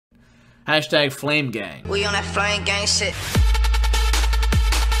Hashtag Flame Gang. We on that flame gang shit.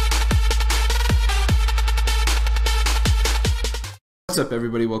 What's up,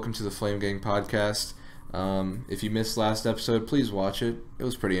 everybody? Welcome to the Flame Gang podcast. If you missed last episode, please watch it. It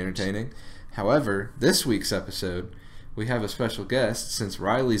was pretty entertaining. However, this week's episode, we have a special guest since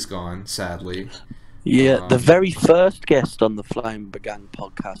Riley's gone, sadly. Yeah, the very first guest on the Flame Gang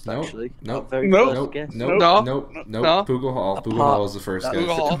podcast, actually. Nope. Our very first guest. Nope. Poogle Hall. Poogle Hall is the first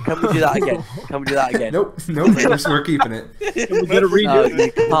guest. Can we do that again? Nope. We're keeping it. Can we get a redo? No,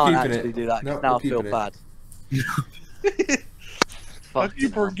 you can't actually do that. Nope, now I feel bad. How do you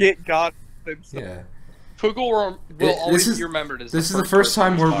forget God himself? Yeah. Poogle will always be remembered as This is the first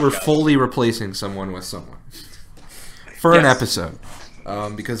time we're fully replacing someone with someone. For an episode.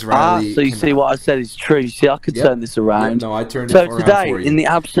 Because Riley... so you see what I said is true. You see, I could turn this around. No, I turned it around for you. So today, in the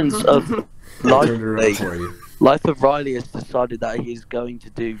absence of Riley, Life of Riley has decided that he's going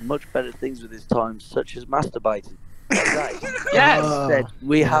to do much better things with his time, such as masturbating. Today, instead,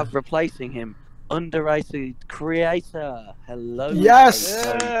 we have replacing him, Underrated Creator. Hello. Yes,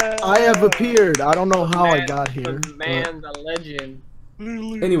 I have appeared. I don't know how I got here. The man, the legend.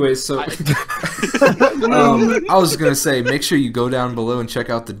 Anyway, so I was gonna say, make sure you go down below and check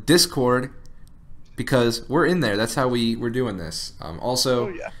out the Discord because we're in there. That's how we're doing this.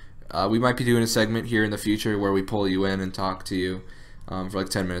 Also, we might be doing a segment here in the future where we pull you in and talk to you for like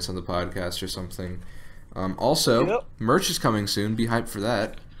 10 minutes on the podcast or something. Also, merch is coming soon. Be hyped for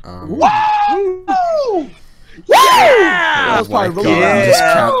that. Wow! Yeah! Oh my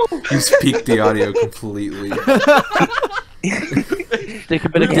God! You just peaked the audio completely. Stick a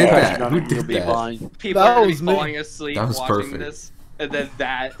bit of that? on Who it, did you'll be that? fine. People are gonna be falling asleep That was watching perfect. this, and then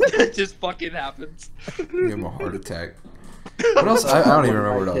that just fucking happens. Give him a heart attack. What else? I don't even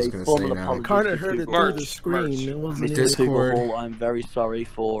remember what I was gonna say now. Carter heard it through the screen. It wasn't Mr. Discord. Hall, I'm very sorry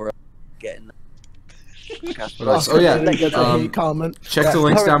for getting. What else? Oh yeah. Comment. Check the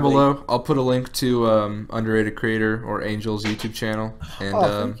links down below. I'll put a link to Underrated Creator or Angel's YouTube channel and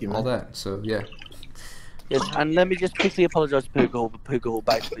all that. So yeah. Yes, and let me just quickly apologise to Poogle, but Poogle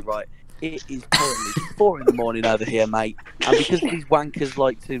basically right. It is currently 4 in the morning over here, mate. And because these wankers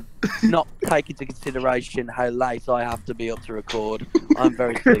like to not take into consideration how late I have to be up to record, I'm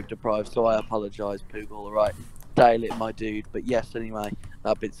very sleep deprived, so I apologise, Poogle, alright? Dale it, my dude. But yes, anyway,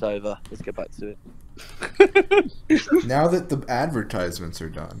 that bit's over. Let's get back to it. Now that the advertisements are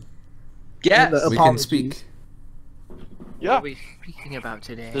done, Yes, we can speak. What are we speaking about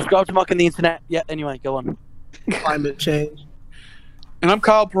today? Subscribe to Mike on the internet. Yeah, anyway, go on. Climate change. and I'm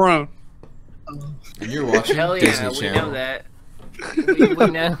Kyle Perone. And you're watching Hell yeah, Disney we Channel. know that. We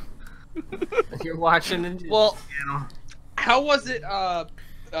know. You're watching the Well, how was it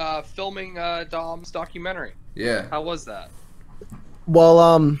filming Dom's documentary? Yeah. How was that?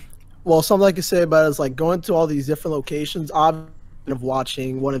 Well, something I could say about it is like going to all these different locations. Of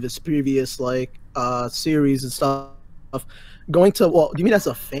watching one of his previous like series and stuff. Going to do you mean as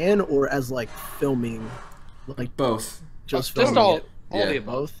a fan or as like filming? Like both. Just filming all it? the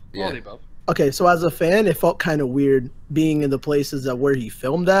above. Yeah. All the above. Okay, so as a fan, it felt kind of weird being in the places that where he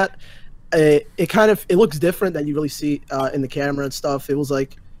filmed at. It looks different than you really see in the camera and stuff. It was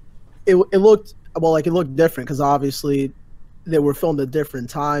like it looked different because obviously they were filmed at different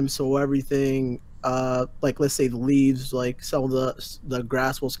times, so everything like let's say the leaves, like some of the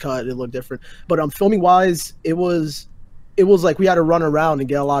grass was cut, it looked different. But filming wise, it was like we had to run around and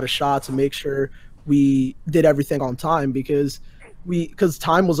get a lot of shots and make sure we did everything on time because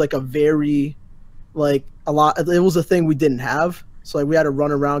time was like a very like a lot. It was a thing we didn't have, so like we had to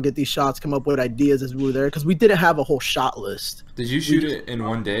run around, get these shots, come up with ideas as we were there because we didn't have a whole shot list. Did you shoot it in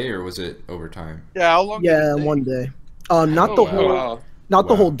one day or was it over time? Yeah, how long? Yeah, in one day. Not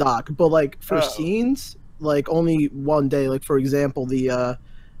the whole doc, but like for scenes, like only one day. Like for example, the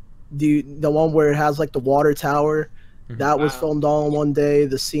one where it has like the water tower, that was filmed all in one day.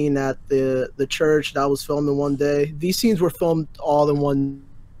 The scene at the church, that was filmed in one day. These scenes were filmed all in one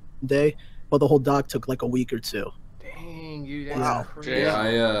day, but the whole doc took like a week or two. Dang, you. That's crazy.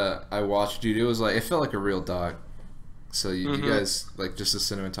 Yeah, I watched, dude. It was like it felt like a real doc. So you guys like just the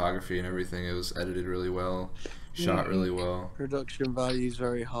cinematography and everything. It was edited really well, shot really well. Production value is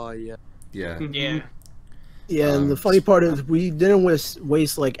very high. Yeah. Yeah. Yeah. Yeah, and the funny part is we didn't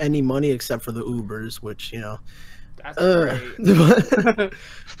waste like any money except for the Ubers, which That's great.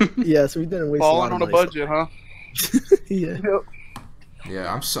 yeah, so we didn't waste. Falling on a budget, huh? Yeah.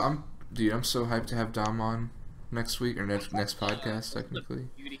 Yeah, I'm so hyped to have Dom on next week or next podcast technically.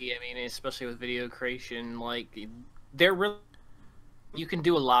 Beauty, I mean, especially with video creation, like they're really you can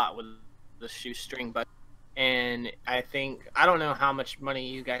do a lot with the shoestring, but and I don't know how much money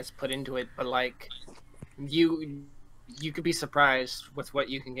you guys put into it, but like you could be surprised with what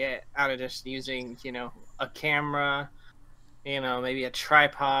you can get out of just using, a camera, maybe a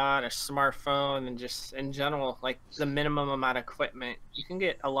tripod, a smartphone, and just in general, like the minimum amount of equipment. You can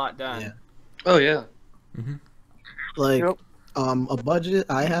get a lot done. Yeah. Oh yeah. Like, a budget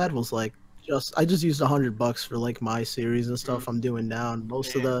I had was like I just used $100 for like my series and stuff I'm doing now, and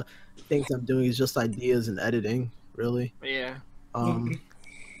most of the things I'm doing is just ideas and editing, really. Yeah.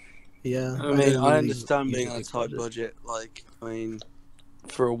 Yeah. I mean, I understand being on a tight budget. Like, I mean,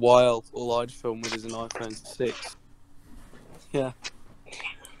 for a while, all I'd film with is an iPhone 6. Yeah.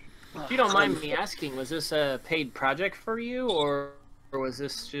 If you don't mind me asking, was this a paid project for you, or was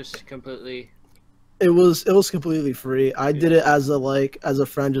this just completely? It was completely free. I did it as a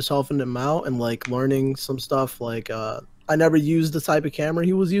friend, just helping him out and like learning some stuff. Like, I never used the type of camera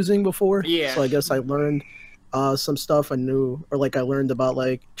he was using before. Yeah. So I guess I learned some stuff I knew, or like I learned about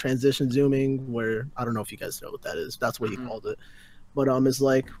like transition zooming, where I don't know if you guys know what that is. That's what he called it. But it's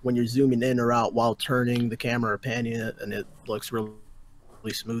like when you're zooming in or out while turning the camera or panning it, and it looks really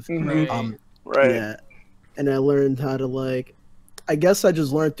smooth. Right. Yeah. And I learned how to I guess I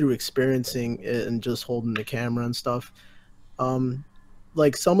just learned through experiencing it and just holding the camera and stuff.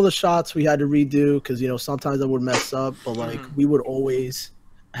 Like some of the shots we had to redo because sometimes I would mess up, but like we would always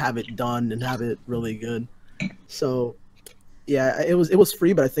have it done and have it really good. So yeah, it was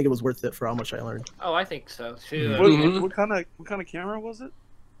free, but I think it was worth it for how much I learned. Oh, I think so too. What kind of camera was it?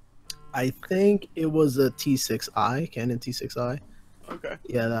 I think it was a T6i, Canon T6i. Okay.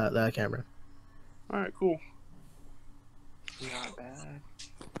 Yeah, that camera. All right, cool. Not bad.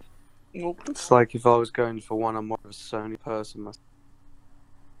 Well, it's like if I was going for one, I'm more of a Sony person.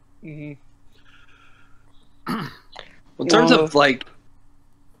 In terms of like,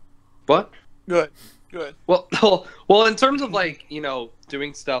 what? Good. Well, in terms of like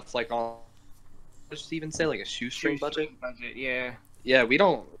doing stuff like on, just even say like a shoestring budget. Yeah. Yeah, we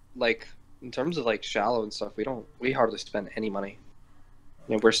don't like in terms of like shallow and stuff. We hardly spend any money.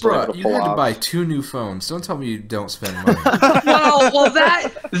 We're still able to you pull had to off. buy 2 new phones. Don't tell me you don't spend money. well,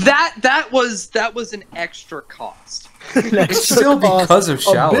 that was an extra cost. It's still because of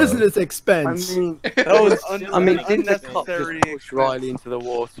shallow. Business expense. I mean, that was didn't the cop just push Riley into the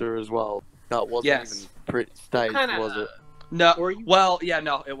water as well? That wasn't even pretty staged, was it? No. Well, yeah,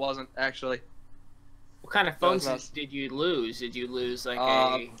 no, it wasn't actually. What kind of phones did you lose? Did you lose like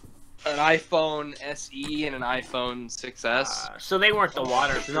an iPhone SE and an iPhone 6S? So they weren't the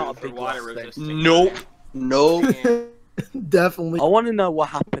water, not a big water resistant. Nope. Definitely. I want to know what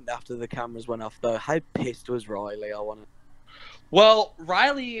happened after the cameras went off, though. How pissed was Riley? I want to. Well,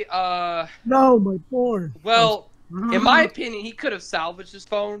 Riley, No, my phone. well, in my opinion, he could have salvaged his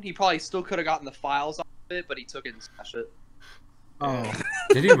phone. He probably still could have gotten the files off of it, but he took it and smashed it. Oh.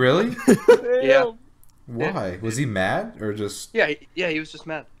 Did he really? Yeah. Why? Was he mad or just? Yeah, he was just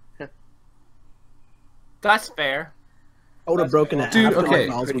mad. That's fair. I would have broken it. Dude, okay.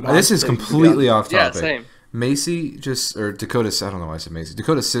 This is completely off topic. Yeah, same. Macy or Dakota's, I don't know why I said Macy.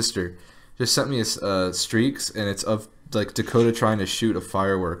 Dakota's sister just sent me a streaks, and it's of like Dakota trying to shoot a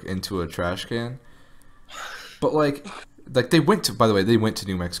firework into a trash can. But like they went to, by the way, they went to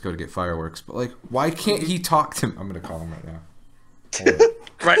New Mexico to get fireworks. But like, why can't he talk to him? I'm gonna call him right now.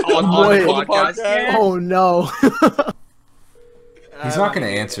 Right on the podcast. Oh no. He's not gonna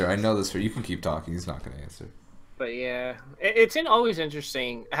answer. I know this. You can keep talking. He's not gonna answer. But yeah, it's always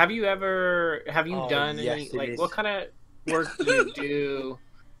interesting. Have you done any what kind of work do you do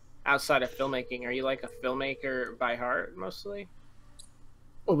outside of filmmaking? Are you like a filmmaker by heart mostly?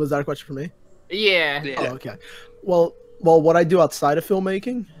 What was that a question for me? Yeah. Oh, okay. Well, what I do outside of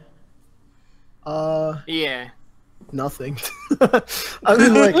filmmaking? Yeah. Nothing. I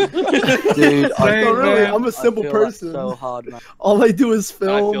mean, like, dude, I'm a simple person. So hard, man. All I do is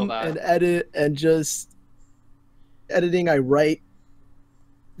film and edit, and just editing. I write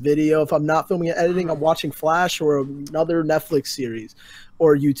video. If I'm not filming and editing, I'm watching Flash or another Netflix series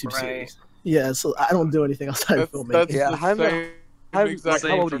or YouTube series. Yeah, so I don't do anything outside of filmmaking. Yeah, how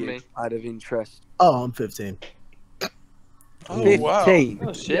old are you? Me. Out of interest. Oh, I'm 15. Oh, 15. wow.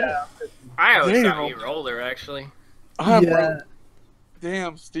 Oh shit. Yeah. I always thought you were older, actually.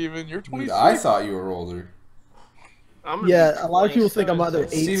 Damn, Steven, you're 26. I thought you were older. Yeah, a lot of people think I'm either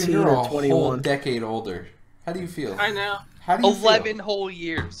 18 Steven, you're or a 21. whole decade older. How do you feel? I know. How do you 11 feel? whole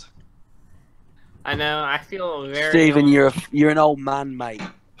years. I know. I feel very. Steven, you're an old man, mate.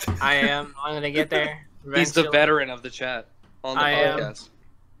 I am. I'm gonna get there. He's the veteran of the chat on the podcast.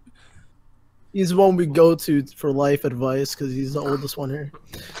 He's the one we go to for life advice because he's the oldest one here.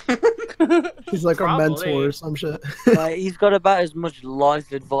 He's like our mentor or some shit. Mate, he's got about as much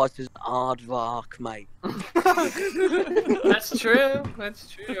life advice as Aardvark, mate. That's true. That's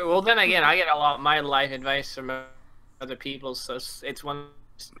true. Well, then again, I get a lot of my life advice from other people, so it's one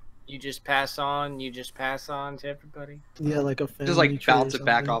you just pass on. You just pass on to everybody. Yeah, like a family. Just like bounce it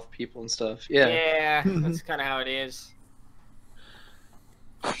back off people and stuff. Yeah. Yeah, that's kind of how it is.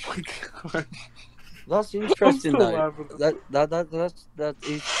 Oh my god. That's interesting though. That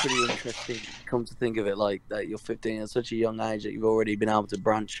is pretty interesting. Come to think of it, like that you're 15 at such a young age that you've already been able to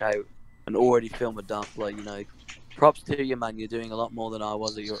branch out and already film a dump. Like, you know, props to you, man. You're doing a lot more than I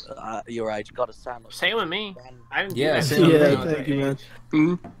was at your age. Got to sound like same with me. I didn't yeah, thank you, man.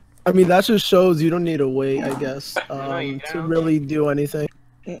 Mm-hmm. I mean, that just shows you don't need to wait, I guess, to really do anything.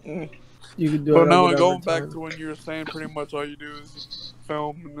 You can do it. But now going back to when you were saying, pretty much all you do is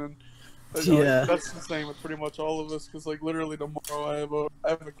film, and then yeah, that's the same with pretty much all of us. Because like literally tomorrow I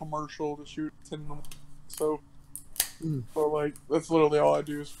have a commercial to shoot at 10 in the morning. So, but like that's literally all I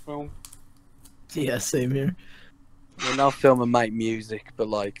do is film. Yeah, same here. Well, not film and make music, but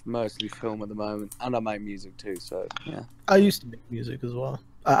like mostly film at the moment, and I make music too. So yeah. I used to make music as well.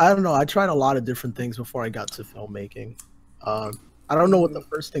 I don't know. I tried a lot of different things before I got to filmmaking. I don't know what the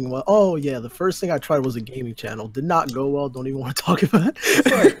first thing was. Oh yeah, the first thing I tried was a gaming channel. Did not go well. Don't even want to talk about it.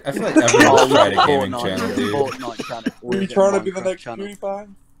 I feel like everyone's tried a gaming channel, dude. Were you trying to be the next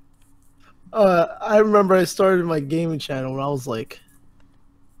PewDiePie? I remember I started my gaming channel when I was like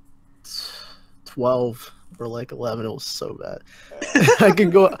 12 or like 11. It was so bad.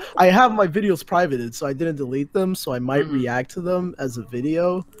 I have my videos privated, so I didn't delete them. So I might react to them as a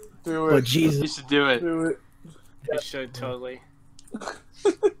video. Do it. But Jesus, You should do it. Do it. You should totally.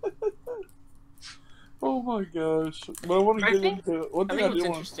 Oh my gosh! But I want to get into one thing. I think what's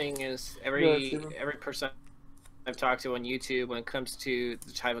interesting is every person I've talked to on YouTube, when it comes to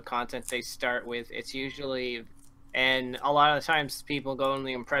the type of content they start with, it's usually, and a lot of the times people go on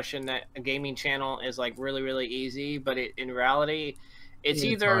the impression that a gaming channel is like really easy, but in reality, it's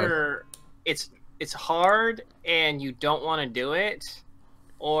either it's hard and you don't want to do it,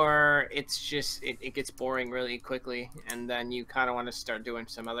 or it's just it gets boring really quickly, and then you kind of want to start doing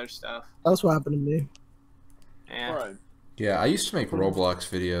some other stuff. That's what happened to me. Yeah. Right. Yeah, I used to make Roblox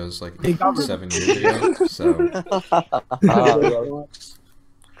videos like 7 years ago. So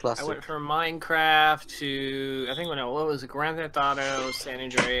I went from Minecraft to I think what was it? Grand Theft Auto, San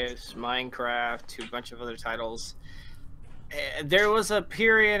Andreas, Minecraft, to a bunch of other titles. There was a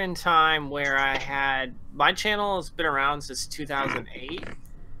period in time where I had my channel has been around since 2008,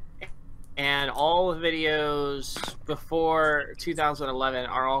 and all the videos before 2011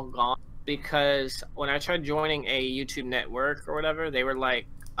 are all gone, because when I tried joining a YouTube network or whatever, they were like,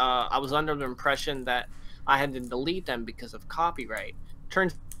 I was under the impression that I had to delete them because of copyright.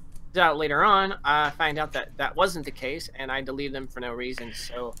 Turns out later on, I find out that that wasn't the case, and I deleted them for no reason.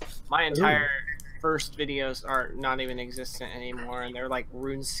 So my entire first videos are not even existent anymore, and they're like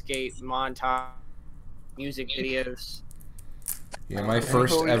RuneScape montage music videos. yeah, my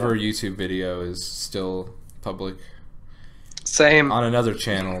first ever YouTube video is still public. Same. On another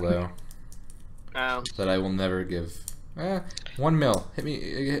channel though. Oh. That I will never give. 1 mil. Let me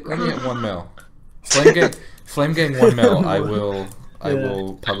hit 1 mil. Flame Gang 1 mil. I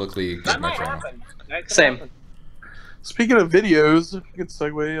will publicly give my channel. Same. Happen. Speaking of videos, good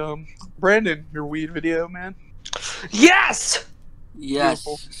segue. Brandon, your weed video, man. Yes. Yes.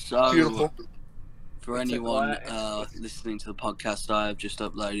 Beautiful. So Beautiful. for anyone listening to the podcast, I have just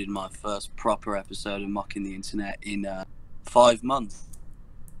uploaded my first proper episode of Mocking the Internet in 5 months.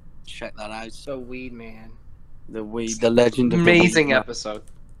 Check that out. So weed man. The legend of Amazing the weed episode.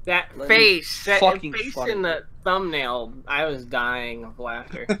 That Let me- face, that fucking face funny. in the thumbnail, I was dying of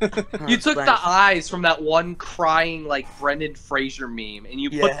laughter. You took the Thanks. eyes from that one crying like Brendan Fraser meme, and you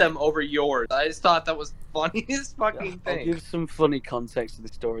put them over yours. I just thought that was the funniest fucking I'll thing. give some funny context to the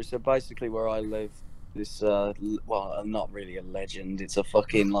story. So basically, where I live, this well, I'm not really a legend. It's a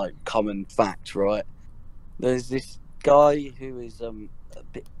fucking like common fact, right? There's this guy who is a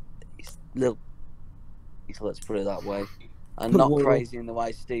bit, he's little. Let's put it that way. And not crazy in the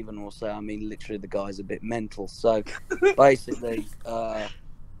way Stephen will say. I mean, literally, the guy's a bit mental. So, basically,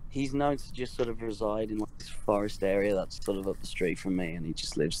 he's known to just sort of reside in like this forest area that's sort of up the street from me, and he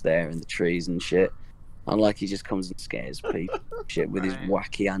just lives there in the trees and shit. And like, he just comes and scares people, shit, with his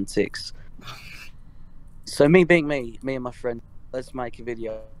wacky antics. So, me being me and my friend, let's make a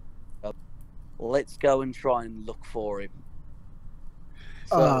video. Let's go and try and look for him.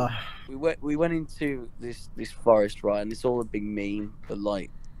 So, we went into this forest, right, and it's all a big meme, but like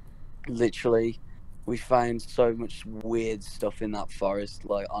literally we found so much weird stuff in that forest,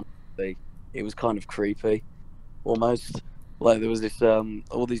 like honestly, it was kind of creepy, almost. Like there was this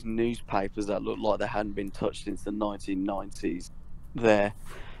all these newspapers that looked like they hadn't been touched since the 1990s. There,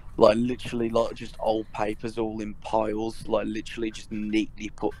 like literally, like just old papers all in piles, like literally just neatly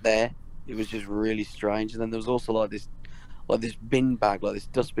put there. It was just really strange. And then there was also like this bin bag, like this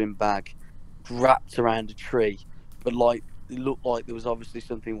dustbin bag, wrapped around a tree, but like it looked like there was obviously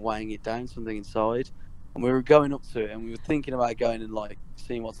something weighing it down, something inside. And we were going up to it, and we were thinking about going and like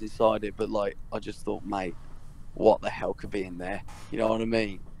seeing what's inside it, but like I just thought, mate, what the hell could be in there? You know what I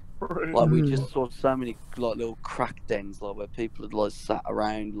mean? Right. Like we just saw so many like little crack dens, like where people had like sat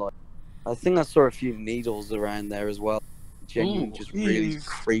around. Like I think I saw a few needles around there as well. Genuine, just really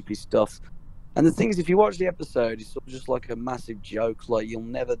creepy stuff. And the thing is, if you watch the episode, it's sort of just like a massive joke. Like you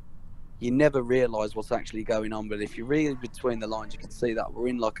never realise what's actually going on. But if you read between the lines, you can see that we're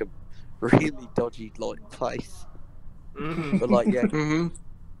in like a really dodgy like place. But like, yeah,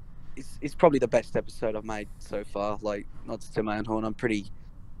 it's probably the best episode I've made so far. Like, not to toot my own horn, I'm pretty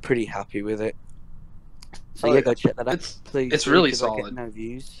happy with it. So yeah, go check that out. Please, it's really solid. Get no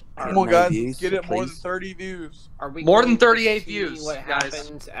views. Come on, guys, get it more than 30 views. Are we more than 38 views? What guys.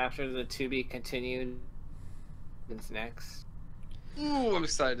 happens after the to be continued? What's next? Ooh, I'm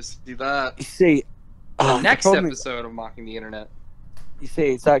excited to see that. You see, next episode of Mocking the Internet. You see,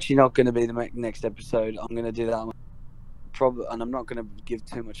 it's actually not going to be the next episode. I'm going to do that. Probably, and I'm not going to give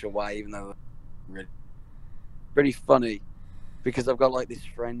too much away, even though it's pretty funny, because I've got like this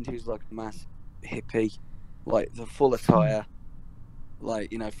friend who's like a massive hippie, like the full attire,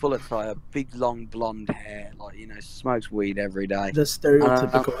 like, you know, full attire, big long blonde hair, like, you know, smokes weed every day. The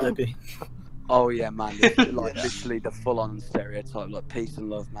stereotypical hippie. Oh yeah, man, like literally the full-on stereotype, like peace and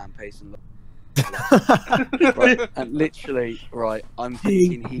love, man, peace and love. Right, and literally, right, I'm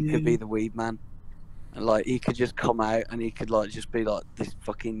thinking he could be the weed man, and like he could just come out and he could like just be like this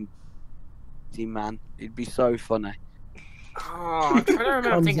fucking man. It'd be so funny. Oh, I'm trying to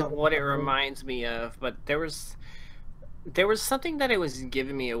remember thinking of what it reminds me of, but there was something that it was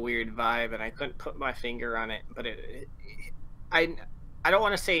giving me a weird vibe, and I couldn't put my finger on it. But I don't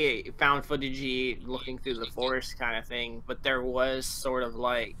want to say found footagey, looking through the forest kind of thing, but there was sort of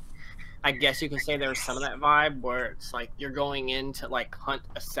like, I guess you could say there was some of that vibe where it's like you're going in to like hunt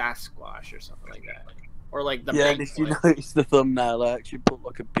a Sasquatch or something like that, or like the Bigfoot. If you notice the thumbnail, I actually put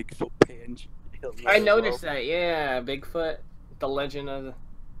like a Bigfoot PNG. I noticed that, yeah, Bigfoot, the legend of the...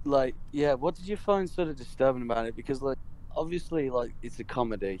 Like, yeah, what did you find sort of disturbing about it? Because, like, obviously, like, it's a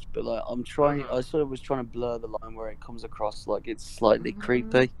comedy, but, like, I sort of was trying to blur the line where it comes across like it's slightly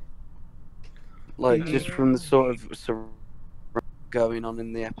creepy. Like, just from the sort of going on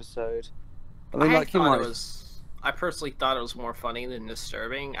in the episode. I mean, I personally thought it was more funny than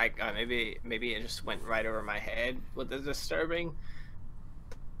disturbing. Maybe it just went right over my head with the disturbing.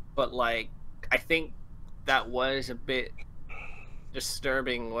 But, like, I think that was a bit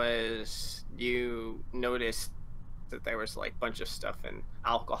disturbing was you noticed that there was like a bunch of stuff in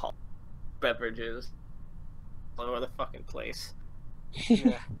alcohol, beverages all over the fucking place.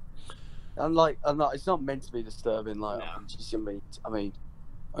 Yeah. I'm not, it's not meant to be disturbing, like, no. I mean,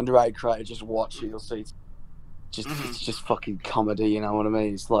 Underrated Creator, just watch it, you'll see it's just fucking comedy, you know what I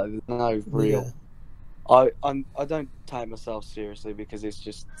mean? It's like, there's no real... Yeah. I don't take myself seriously because it's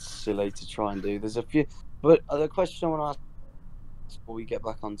just silly to try and do. There's a few, but the question I want to ask before we get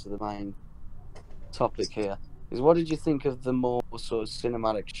back onto the main topic here is, what did you think of the more sort of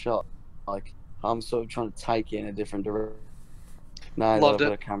cinematic shot? Like, I'm sort of trying to take it in a different direction. No, loved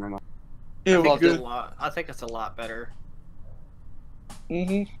it. A cameraman. Yeah, loved it a lot. I think it's a lot better.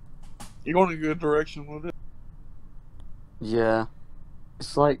 You're going in a good direction with it. Yeah,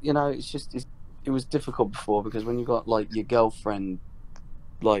 it's like, you know, it was difficult before because when you got like your girlfriend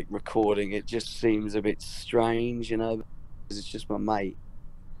like recording, it just seems a bit strange, you know, because it's just my mate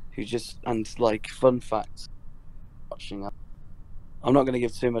who just, and like, fun facts, watching up. I'm not going to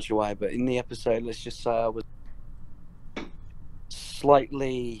give too much away, but in the episode, let's just say I was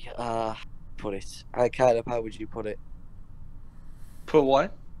slightly put it. Hey Caleb, how would you put it? Put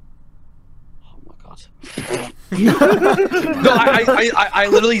what? Oh my god. No, I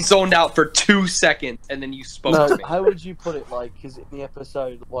literally zoned out for 2 seconds, and then you spoke to me. How would you put it, like, because in the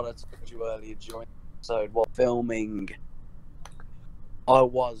episode, what I told you earlier during the episode, what filming, I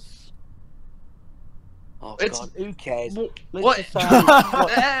was... Oh god, who cares? Let's just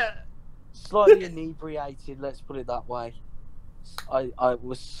say slightly inebriated, let's put it that way. I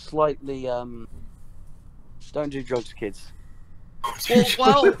was slightly, don't do drugs, kids.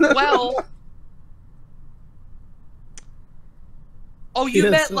 Well. Oh, you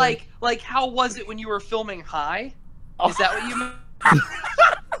meant like how was it when you were filming high? Is that what you meant?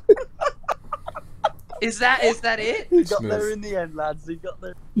 Is that it? He got there in the end, lads. He got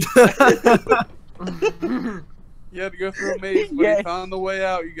there. You had to go through a maze, but you found the way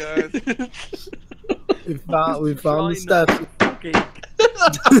out, you guys. We found the steps.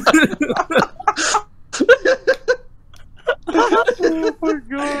 Oh my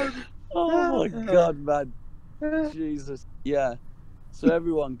god. Oh my god, man. Jesus. Yeah. So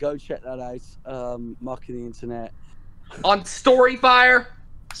everyone, go check that out. Mocking the internet. On Storyfire.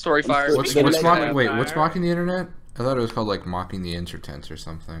 Storyfire. What's mocking the internet? I thought it was called like mocking the intertents or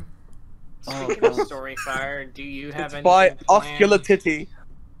something. Speaking of Storyfire, do you have any? By Osculatity.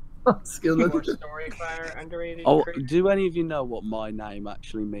 Storyfire underrated. Oh, do any of you know what my name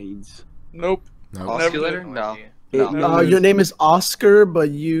actually means? Nope. Osculator? No. Your name is Oscar, but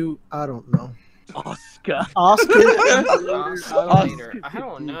I don't know. Oscar. Osculator. I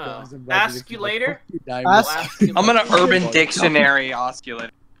don't know. Asculator? I'm gonna Urban Dictionary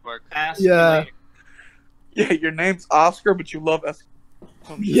Osculator. Yeah. Yeah, your name's Oscar, but you love escalators.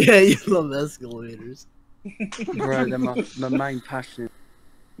 Yeah, you love escalators. Bro, they're my main passion.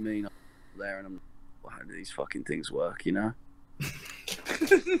 I mean, I'm there and I'm like, how do these fucking things work, you know?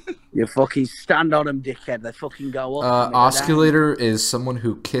 You fucking stand on them, dickhead. They fucking go up. Osculator is someone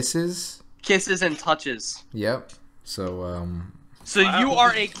who kisses. Kisses and touches. Yep. So, So you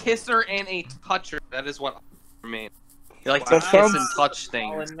are a kisser and a toucher. That is what I mean. You like to That kiss sounds- and touch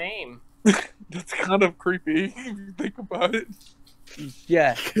things. Solid name. That's kind of creepy if you think about it.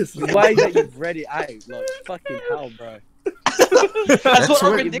 Yeah, the way that you've read it out, like, fucking hell, bro. That's what what-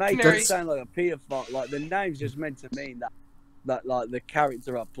 Urban You make Dictionary. it sound like a pedophile. Like, the name's just meant to mean that like the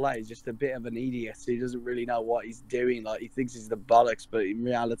character I play is just a bit of an idiot. He doesn't really know what he's doing. Like, he thinks he's the bollocks, but in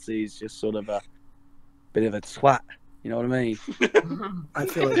reality, he's just sort of a bit of a twat. You know what I mean? I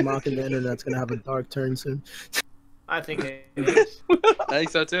feel like mocking the internet's gonna have a dark turn soon. I think it is. I think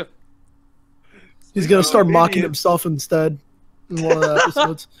so too. He's gonna start mocking himself instead in one of the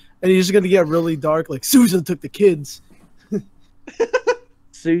episodes, and he's just gonna get really dark. Like, Susan took the kids.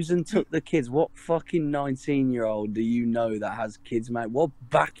 Susan took the kids. What fucking 19-year-old do you know that has kids, mate? What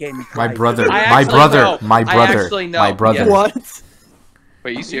back end? my brother. I My actually brother. know. My I brother. actually know. My brother. Yeah. What?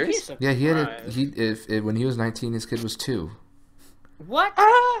 Wait, you serious? Yeah, he had when he was 19, his kid was 2. What?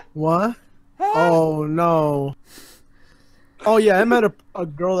 What? Oh no. Oh yeah, I met a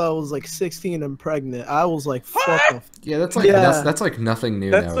girl that was like 16 and pregnant. I was like, fuck off. Yeah, that's like that's like nothing new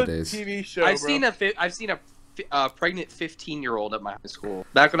That's nowadays. a TV show, I've seen a pregnant 15-year-old at my high school.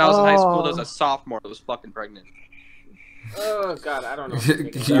 Back when I was in high school, there was a sophomore that was fucking pregnant. Oh god, I don't know.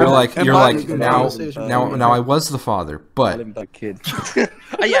 you're like good now conversation. I was the father, but kid. Yeah,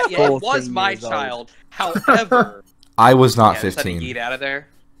 it 14 was my years old. child. However, I was not yeah, just had to 15. get out of there.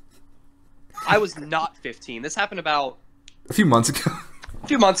 I was not 15. This happened about A few months ago. a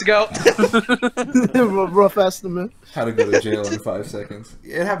few months ago. Rough estimate. How to go to jail in 5 seconds.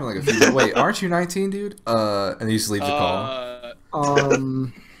 It happened like a few. Wait, aren't you 19, dude? And he just leaves a call.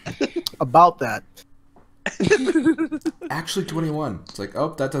 About that. Actually, 21. It's like,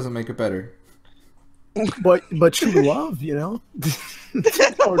 oh, that doesn't make it better. But true love, you know,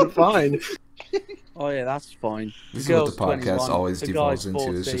 it's hard to find. Oh yeah, that's fine. This Girl's is what the podcast 21, always the devolves guy's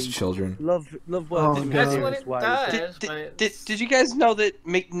into. Is 14. just children. Love Oh, working. That's God. what it does. but Did you guys know that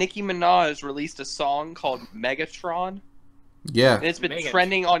Nicki Minaj released a song called Megatron? Yeah. And it's been Megatron.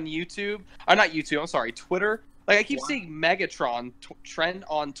 trending on YouTube. Or not YouTube, I'm sorry, Twitter. Like, I keep seeing Megatron trend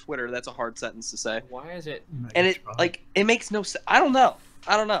on Twitter. That's a hard sentence to say. Why is it? And it, like, it makes no sense. I don't know.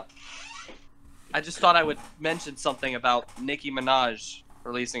 I just thought I would mention something about Nicki Minaj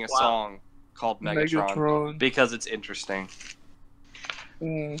releasing a song called Megatron, because it's interesting.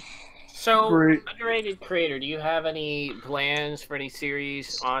 So, Great. underrated creator, do you have any plans for any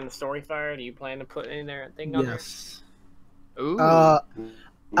series on Storyfire? Do you plan to put in there a thing on Yes. there? Ooh.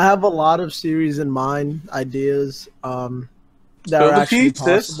 I have a lot of series in mind, ideas that Spill are the actually tea,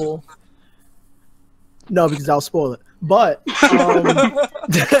 sis. possible. No, because I'll spoil it. But I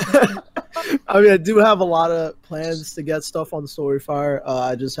mean, I do have a lot of plans to get stuff on Storyfire.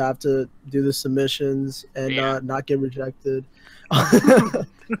 I just have to do the submissions and not get rejected. But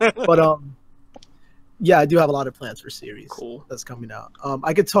yeah, I do have a lot of plans for series that's coming out.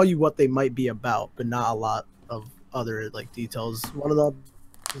 I could tell you what they might be about, but not a lot of other like details. One of them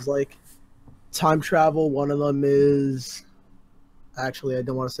is like time travel. One of them is actually, I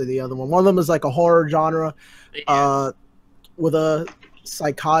don't want to say the other one. One of them is like a horror genre with a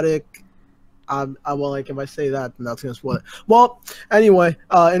psychotic. I will, like, if I say that, then that's gonna spoil it. Well, anyway,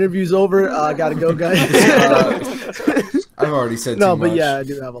 interview's over. I gotta go, guys. I've already said no, too but much. yeah, I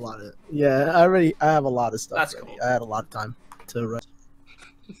do have a lot of. Yeah, I have a lot of stuff. That's ready. cool. I had a lot of time to write.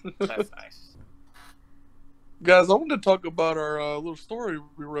 That's nice. Guys, I wanted to talk about our little story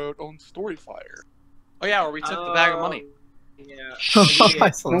we wrote on Storyfire. Oh yeah, where we took the bag of money. Yeah.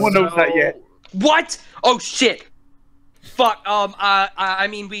 No one knows that yet. What? Oh shit! Fuck. I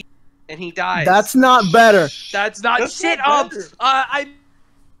mean we, and he dies. That's not better. That's not shit. I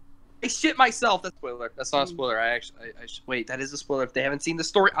shit myself. That's a spoiler. That's not a spoiler. I wait. That is a spoiler. If they haven't seen the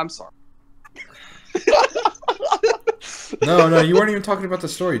story, I'm sorry. No, you weren't even talking about the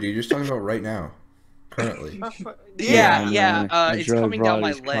story, dude. You're just talking about right now, currently. Yeah. It's coming down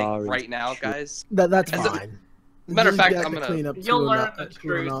my leg right now, guys. That's fine. Matter of fact, I'm gonna clean up. You'll learn the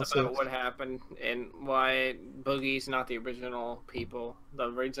truth about what happened and why Boogie's not the original people, the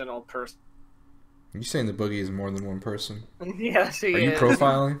original person. Are you saying the Boogie is more than one person? Yes, he is. Are you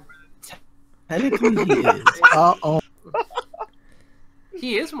profiling? Technically, he is.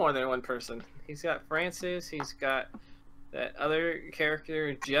 He is more than one person. He's got Francis. He's got that other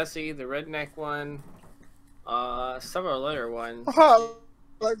character, Jesse, the redneck one. Several other ones. Oh,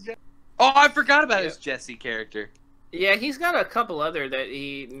 I forgot about his Jesse character. Yeah, he's got a couple other that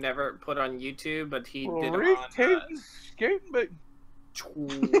he never put on YouTube, but he did on.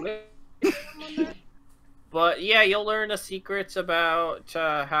 But yeah, you'll learn the secrets about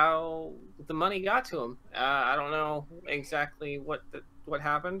how the money got to him. I don't know exactly what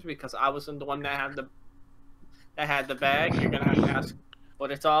happened because I wasn't the one that had the bag. You're gonna have to ask, but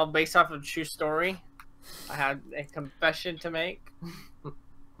it's all based off of a true story. I had a confession to make.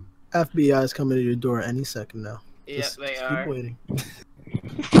 FBI is coming to your door any second now. Yes, they keep are. Waiting.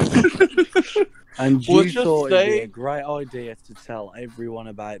 And you thought it'd be a great idea to tell everyone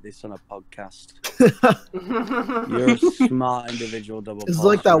about this on a podcast. You're a smart individual, double. It's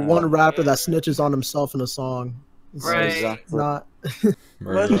like that one rapper that snitches on himself in a song. It's Right. Exactly. Not.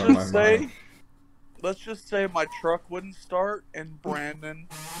 Let's just say my truck wouldn't start, and Brandon,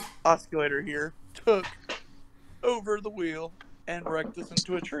 Osculator here, took over the wheel and wrecked us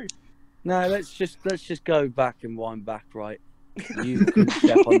into a tree. No, let's just go back and wind back, right? You couldn't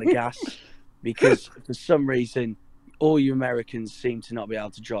step on the gas because for some reason all you Americans seem to not be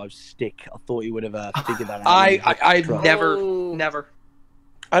able to drive stick. I thought you would have figured that out. I never.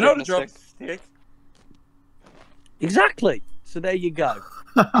 I know how to drive stick. Exactly. So there you go.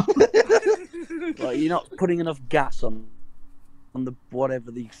 Like, you're not putting enough gas on the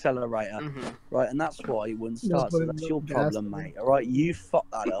the accelerator, right? And that's why it wouldn't start. So that's your problem, mate. All right, you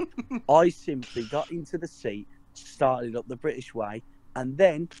fucked that up. I simply got into the seat, started up the British way, and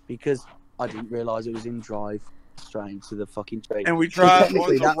then because I didn't realise it was in drive, straight into the fucking tree. And we drive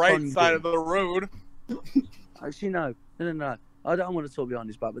on the right side of the road. Actually, no. I don't want to talk behind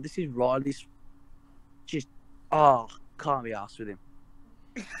his back, but this is Riley's. Just can't be arsed with him.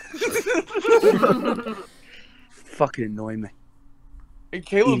 Fucking annoying me. And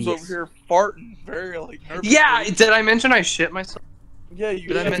Caleb's over here farting, very nervous. Yeah, did I mention I shit myself? Yeah, you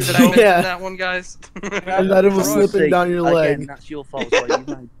did. I mention that one, guys. And that it was slipping down your leg. Again, that's your fault. Sorry, you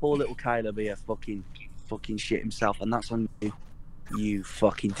made poor little Caleb here fucking shit himself, and that's on you. You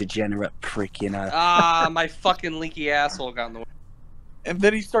fucking degenerate prick, you know. My fucking leaky asshole got in the way. And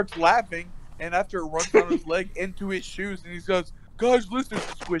then he starts laughing, and after it runs down his leg into his shoes, and he goes, "Guys, listen,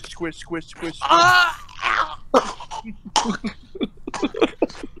 squish, squish, squish, squish."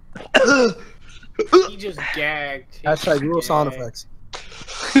 He just gagged. Hashtag real sound effects.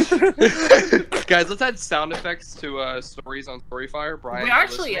 Guys, let's add sound effects to stories on Storyfire. Brian,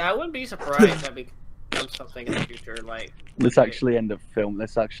 I wouldn't be surprised that becomes something in the future. Like, let's actually film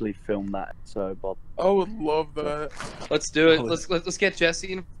that. So, Bob. I would love that. Let's do it. Let's get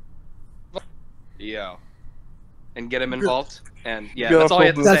Jesse involved. Yeah. And get him involved. And yeah, that's all you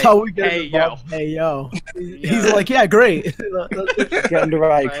have to say. That's how we get him involved. Hey, yo. He's like, yeah, great. Get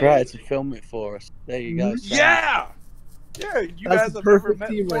Underrated Creator to film it for us. There you go. Yeah! Yeah, you guys have never met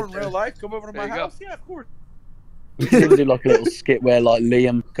before in real life. Come over to my house. Yeah, of course. We can do like a little skit where like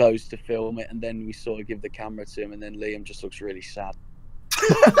Liam goes to film it, and then we sort of give the camera to him, and then Liam just looks really sad.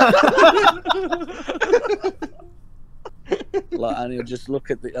 Like, and he'll just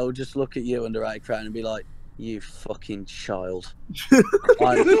look at you, Underrated Creator, and be like, "You fucking child!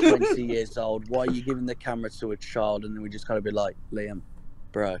 I'm 20 years old. Why are you giving the camera to a child?" And then we just kind of be like, "Liam,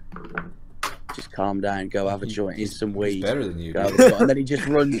 bro, just calm down. Go have a joint. Here's some weed. He's better than you." And then he just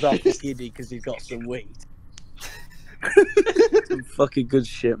runs off the kiddie because he's got some weed. Some fucking good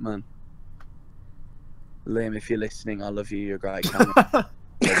shit, man. Liam, if you're listening, I love you. You're a great camera.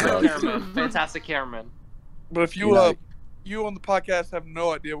 Cameraman. Fantastic cameraman. But if you you on the podcast have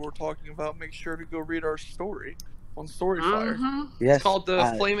no idea what we're talking about, make sure to go read our story on Storyfire. Yes, it's called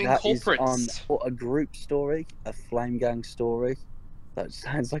the Flaming that Culprits. Is on a group story, a Flame Gang story. That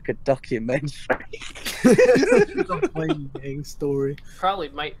sounds like a documentary. A plain gang story. Probably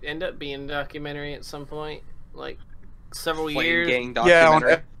might end up being a documentary at some point, like several Plain years. gang Yeah, on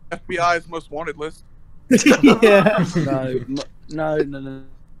documentary. FBI's most wanted list. Yeah.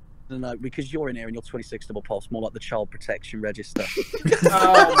 No, because you're in here and you're 26 double pulse, more like the child protection register.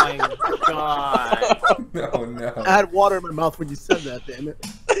 Oh my god. No. I had water in my mouth when you said that, damn it.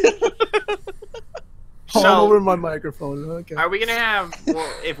 So- All over my microphone. Okay. Are we gonna have?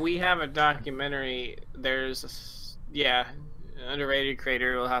 Well, if we have a documentary, there's underrated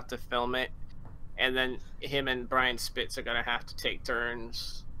creator will have to film it, and then him and Brian Spitz are gonna have to take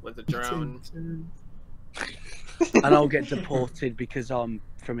turns with the drone. And I'll get deported because I'm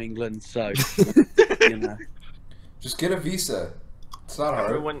from England, so you know. Just get a visa. It's not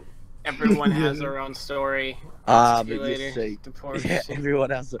hard. Everyone has their own story. But See you you later. see, Deport. yeah,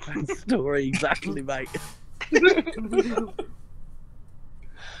 everyone has their own story, exactly, mate.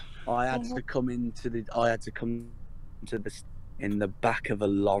 I had to come to this in the back of a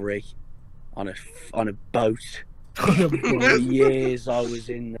lorry on a boat. For years I was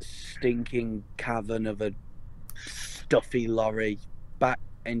in the stinking cavern of a stuffy lorry, back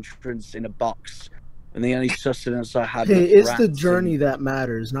entrance in a box, and the only sustenance I had was it's the rats journey and- that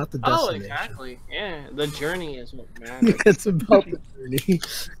matters, not the Oh, destination. exactly. Yeah, the journey is what matters. It's about the journey.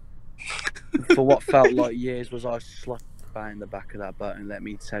 for what felt like years was I slumped about in the back of that boat, and let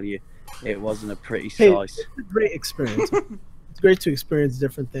me tell you, it wasn't a pretty Hey, sight. it's a great experience. It's great to experience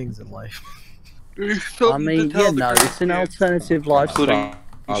different things in life. I mean, it's an alternative lifestyle.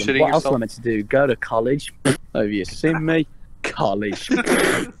 Including shitting What else yourself. am I meant to do? Go to college? Have you seen me? College.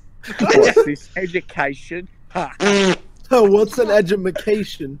 What's this? Education? Ha. Oh, what's an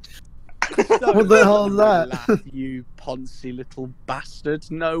edumacation? What the hell is that? Laugh, you poncy little bastard.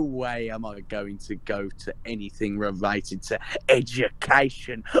 No way am I going to go to anything related to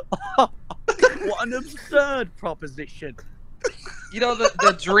education. What an absurd proposition. You know,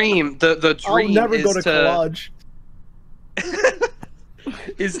 the dream, the I'll dream never is go to college.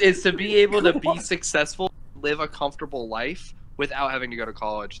 is to be able to be successful, live a comfortable life without having to go to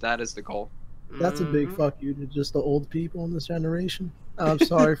college. That is the goal. That's a big fuck you to just the old people in this generation. I'm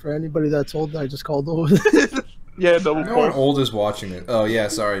sorry for anybody that's old that I just called old. Yeah, double No one pulse. old is watching it. Oh yeah,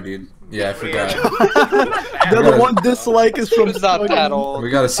 sorry, dude. Yeah, I forgot. The other one dislike is from It's not that old. We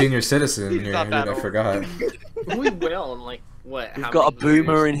got a senior citizen He's here. not that I old. forgot. We will in like what? We've how got a many years?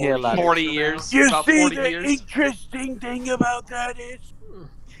 boomer in here, lad. 40 years. You About see, 40 the years. interesting thing about that is...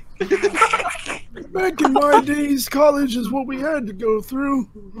 Back in my days, college is what we had to go through.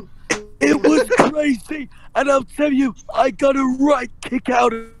 It was crazy, and I'll tell you, I got a right kick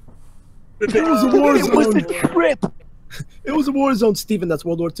out of it. It was a war It was zone. a trip. It was a war zone, Stephen. That's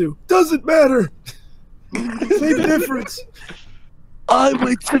World War II. Doesn't matter. Same difference. I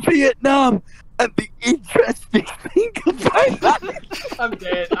went to Vietnam, and the interesting thing about that... I'm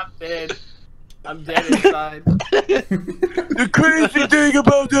dead. I'm dead. I'm dead inside. The crazy thing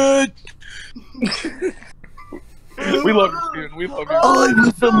about that... We love you, Steven. We love you. I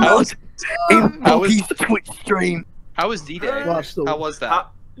was a mod in How was- Buggy's Twitch stream. How was D-Day? Watch the How was that?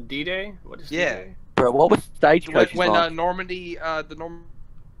 D-Day? What is Yeah. D-Day? Bro, what was Stagecoach When like? Normandy, and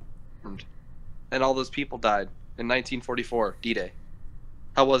all those people died in 1944, D-Day.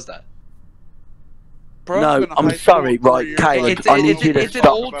 How was that? Bro's No, been in I'm high school sorry, for 4 right, years. Caleb, It's- I need it's- you to it's an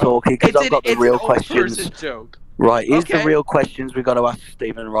stop old- talking because I've got the real it's an questions. old person joke. Right, here's the Okay. real questions we got to ask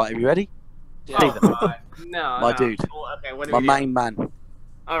Stephen. Right, are you ready? Stephen, Oh, no, my no. dude, Well, okay, what do my we do? main man.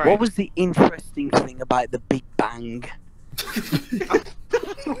 All right. What was the interesting thing about the Big Bang?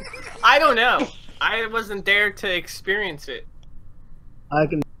 I don't know. I wasn't there to experience it. I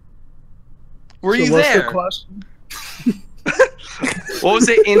can. Were So you what's there? the question? What was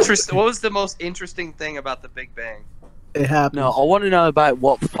it What was the most interesting thing about the Big Bang? It happens. No, I want to know about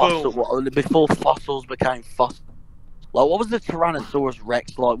what fossil, Boom. before fossils became fossils. Like, what was the Tyrannosaurus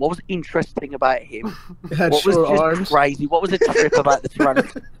Rex like? What was interesting about him? It had What was short just arms. crazy? What was a trip about the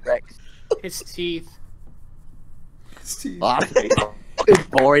Tyrannosaurus Rex? His teeth. Oh, it's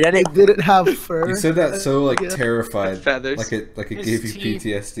boring, isn't it? It didn't have fur. You said that so like Yeah. terrified, Feathers. like it His gave you teeth.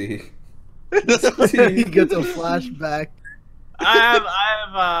 PTSD. He gets a flashback.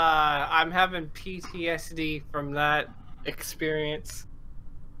 I'm having PTSD from that experience.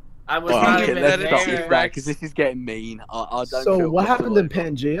 I was Well, not okay, even let's stop there. this now because this is getting mean. I don't So feel what happened in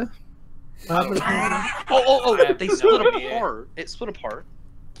comfortable. Pangea? What happened in Pangea? Oh, they split no idea. apart. It split apart.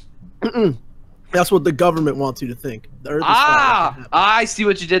 Mm-mm. That's what the government wants you to think. The Earth is flat. I see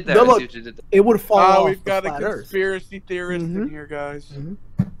what you did there. No, I look. see what you did there. It would fall off We've the got a flat Earth. conspiracy theorist in Mhm. here, guys. Mhm.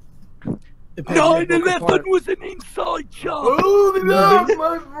 9/11 was an inside job. Oh no,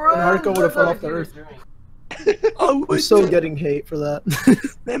 my brother! Narco would have fell off the earth. We're so getting hate for that.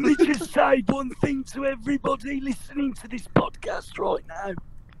 Let me just say one thing to everybody listening to this podcast right now.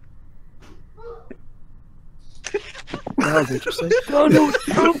 That was interesting. Donald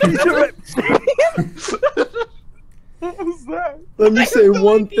Trump is a reptilian. What was that? Let me say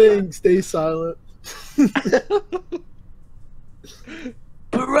one thing. Stay silent.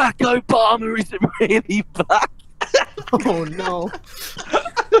 Barack Obama isn't really black. Oh no.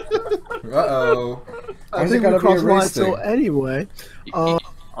 Uh-oh. I think we crossed the line. So anyway,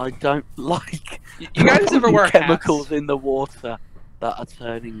 I don't like You guys ever wear chemicals hats? in the water that are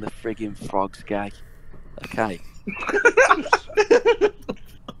turning the friggin' frogs gay. Okay.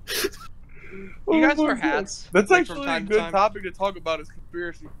 You guys wear hats? That's like, actually from a time to good time? topic to talk about is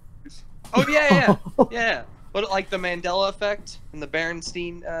conspiracy theories. Oh yeah. But like the Mandela effect and the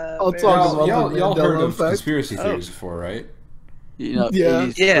Berenstein. I'll talk about Y'all the heard Mandela of effect. conspiracy theories before, right? You know, Yeah. it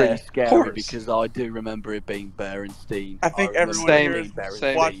is Yeah, pretty of scary course. because I do remember it being Berenstein. I think remember everyone it here being has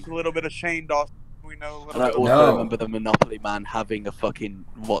Same. watched a little bit of Shane Dawson. We know a little And I bit also No. remember the Monopoly Man having a fucking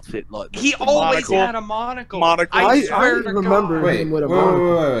He the always monocle. had a monocle. Monocle. I I swear to remember God. Wait, him with a wait.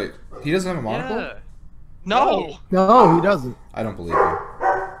 monocle. He doesn't have a monocle? Yeah. No. No, he doesn't. I don't believe you.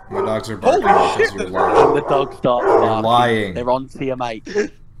 My dogs are barking Holy because shit, you're that's lying. And the dog starts You're barking. lying. They're on to your mate.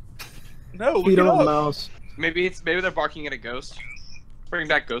 No, look Feet it on a up. mouse. Maybe they're barking at a ghost. Bring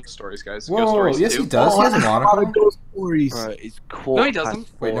back ghost stories, guys. Whoa, Ghost stories yes too. he does. He has a A lot monocle. of ghost stories. Bro, it's No, he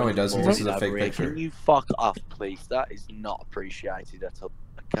doesn't. Wait, no, he doesn't. This is a fake picture. Can you fuck off, please? That is not appreciated at all.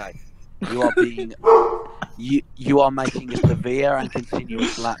 Okay. You are being... you are making a severe and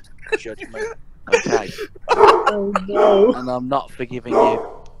continuous lapse in judgment. Okay. Oh no. And I'm not forgiving you.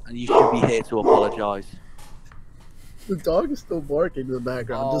 And you should be here to apologise. The dog is still barking in the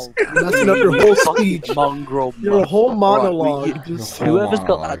background, just Oh, messing up your whole speech. Mongrel. Your whole monologue. Right, Just Your whole whoever's got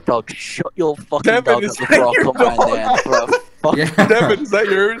monologue. that dog, shut your fucking Devin, dog is up that before I your come round there and throw a fucking... Yeah. Devin, is that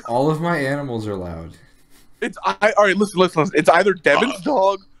yours? All of my animals are loud. Alright, listen. It's either Devin's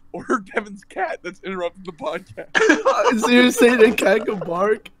dog or Devin's cat that's interrupting the podcast. so you're saying a cat can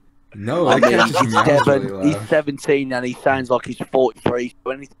bark? No, I that mean, cat just he's meows Devin, really he's loud. 17 and he sounds like he's 43,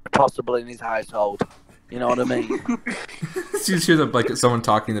 so anything possible in his household. You know what I mean? You just hear like someone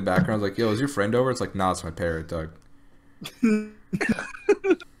talking in the background, like, "Yo, is your friend over?" It's like, "Nah, it's my parrot, Doug."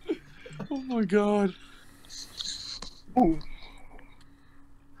 Oh my god. Ooh.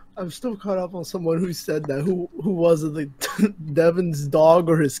 I'm still caught up on someone who said that. Who was it? Devin's dog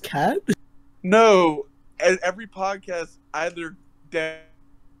or his cat? No, at every podcast, either Devin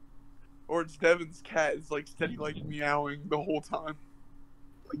or it's Devin's cat is like steady like meowing the whole time.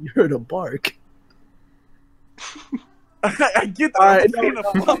 You heard a bark. I get that. All right,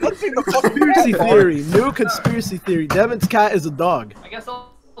 I'm not saying the fucking Conspiracy cat theory. New conspiracy theory. Devin's cat is a dog. I guess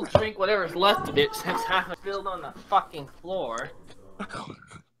I'll drink whatever's left of it since half is spilled on the fucking floor.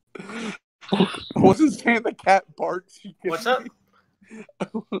 I wasn't saying the cat barks. What's up?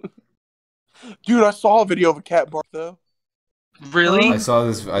 Dude, I saw a video of a cat bark though. Really? I saw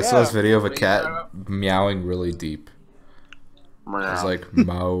this video of a cat meowing really deep. It was like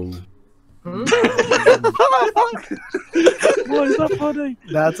mow. Why is that funny?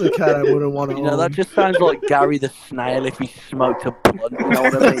 That's a cat I wouldn't want to You know, own. that just sounds like Gary the Snail if he smoked a blunt. You know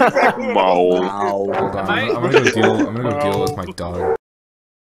what I mean? Hold Wow. on, I'm gonna go deal with my dog.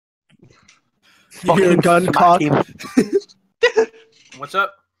 You hear a gun smack cock? him. What's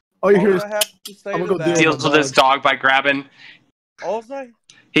up? All you All hear is I have to say I'm to gonna go that, deal Deals with his dog by grabbing. all I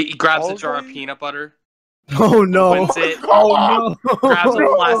He grabs a Oh, jar of boy. peanut butter, oh no. opens it, Oh no. grabs a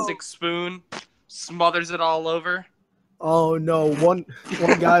plastic spoon, smothers it all over. Oh no. One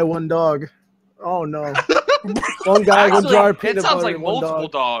guy, one dog. Oh no. One guy, one Actually, jar of it peanut sounds butter, like and one multiple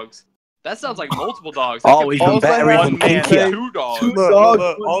dog. dogs. That sounds like multiple dogs. Oh, That could even be better, Also, even one man, kinkier. two dogs. Two look, dogs.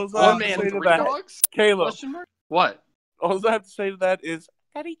 look, all I One have to man, say to three that, dogs? Caleb, Question mark? What? all I have to say to that is,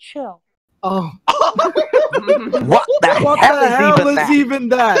 Daddy, chill. Oh. What the What hell the is hell even is that? even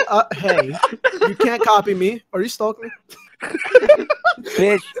that? Hey, you can't copy me. Are you stalking me?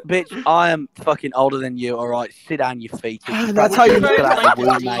 Bitch, I am fucking older than you, alright? Sit down, you feet. That's how you Would you know. guys like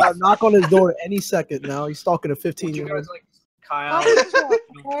to see- Knock on his door any second now. He's talking to Would you 15-year-old. guys like Kyle?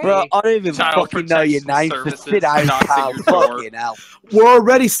 Bro, I don't even Child fucking know your Protection name, so Services sit down, knocks at pal. your door. Fucking hell. We're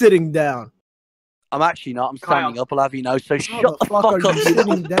already sitting down. I'm actually not. I'm standing Kyle. up, I'll have you know. So shut the the fuck fuck are up, you you sitting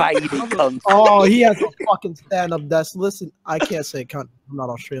little down? baby cunt. Oh, he has a fucking stand-up desk. Listen, I can't say cunt. I'm not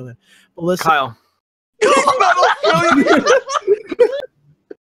Australian. But listen. Kyle. He's not Australian.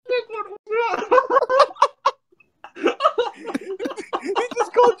 He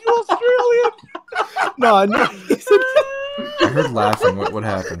just called you Australian. No, I know. I heard laughing. What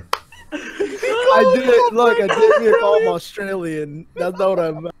happened? I did. Look, I did hear call him Australian. That's not what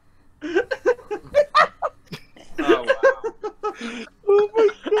I meant. Oh wow. Oh my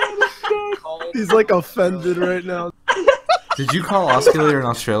god, He's like offended right now. Did you call Osculator an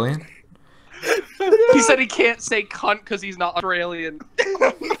Australian? He said he can't say cunt because he's not Australian.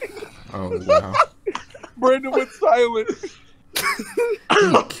 Oh wow. Brandon went silent.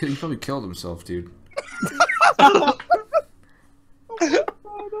 He probably killed himself, dude. I'm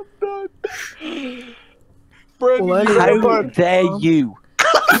done. Brandon, Well, How dare you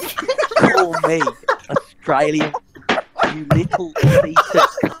call me Australian, you little piece of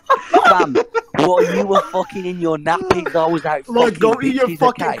fam? What, you were fucking in your nappies? I was out Look, fucking go eat your bitches,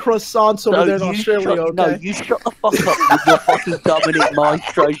 fucking okay? croissants over there in Australia, okay? No, you shut the fuck up with your fucking Dominic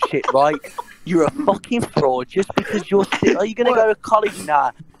Maestro shit, right? You're a fucking fraud just because you're still... Are you going to go to college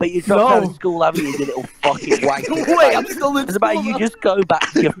now? But you dropped out of school, haven't you, you little fucking wank? Wait, I'm still in It's about school, you just go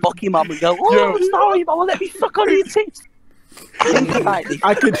back to your fucking mum and go, oh, I'm sorry, mum, let me suck on your tits.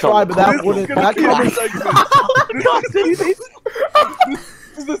 I could try, but that wouldn't... That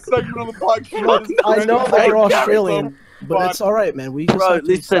This is a segment on the podcast. I know they're Australian, but it's alright, man. We just Bro, have to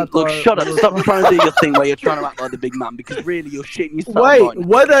listen, accept look, our- shut up. Stop trying to do your thing where you're trying to act like the big man because really you're shitting yourself Wait, right now.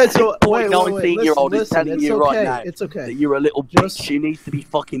 what? So, wait, 19-year-old is listen, telling it's you okay, right now it's okay. that you're a little Just- bitch who needs to be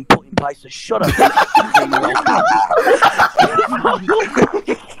fucking put in place. So shut up.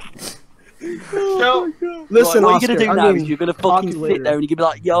 So, Listen, Right, what Oscar, you're gonna do I now mean, is you're gonna fucking calculator. sit there and you're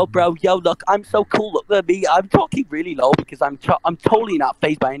gonna be like, yo, bro, yo, look, I'm so cool. Look at me. I'm talking really low because I'm totally not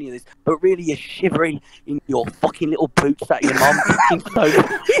fazed by any of this. But really, you're shivering in your fucking little boots that your mom fucking sewed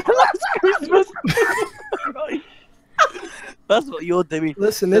last Christmas. Right. That's what you're doing.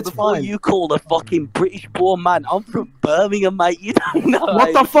 Listen, So it's before fine. you call a fucking British poor man, I'm from Birmingham, mate. You don't know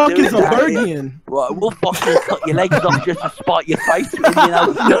What how the fuck to do is a it out here. Bergian? Right, we'll fucking cut your legs off just to spite your face. And, you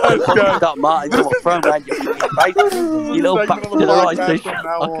know, fucking Doc Martens will throw around your fucking face. You little Segment bastard. on the Alright, podcast so from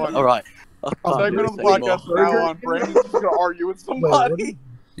now on. alright. I can't do Segment on this the anymore. podcast from now on. Brandon's just gonna argue with somebody.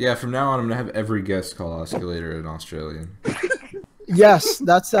 Yeah, from now on, I'm gonna have every guest call Osculator an Australian. Yes,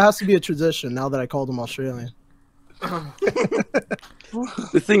 that has to be a tradition now that I called him Australian.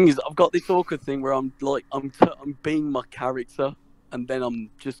 The thing is, I've got this awkward thing where I'm like, I'm being my character, and then I'm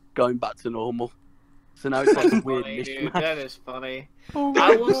just going back to normal. So now it's like a weird funny, dude. mishmash. That is funny. Oh I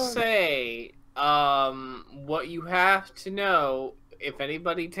my will God. say, what you have to know, if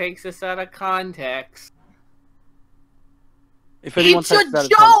anybody takes this out of context, If anyone It's takes a that as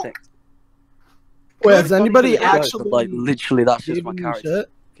joke! context, Wait, has anybody it's a joke, actually but, like literally, that's just my given you character.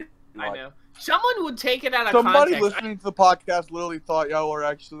 shit? I Like, know someone would take it out of Somebody context, listening to the podcast literally thought y'all were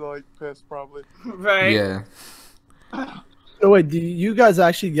actually like pissed, probably. right? Yeah. No, wait, do you guys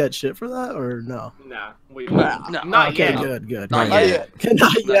actually get shit for that or no? Nah, we Nah. not Okay, yet. good. Not Not yet. yet.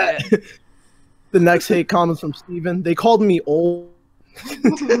 Not Not yet. The next hate comments from Steven. They called me old.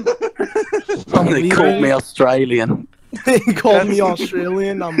 They called me Australian. They called me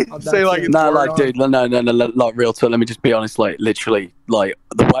Australian. Say like it's No, word like, on. dude, no, like, real talk. Let me just be honest. Like, literally, like,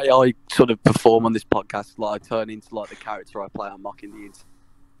 the way I sort of perform on this podcast, like, I turn into like the character I play on Mocking the Ins.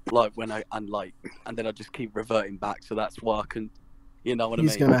 Like when and then I just keep reverting back. So that's why I can, you know what I mean?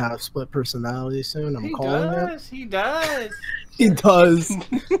 He's gonna have split personality soon. I'm He calling it. does. He does. He does.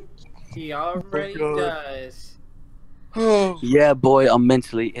 He already God. does. Oh, Yeah, boy, I'm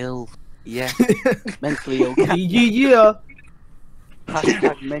mentally ill. Yeah, mentally ill. Yeah.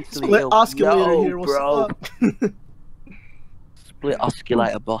 Hashtag mentally Split ill. oscillator Yo, here. What's bro. up? Split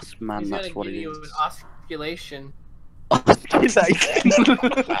oscillator boss, man. He's That's gonna what give it you an is. osculation. Osculation.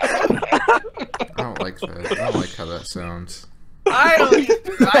 I don't like that. I don't like how that sounds. I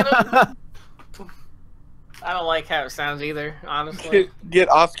don't like how it sounds either, honestly. get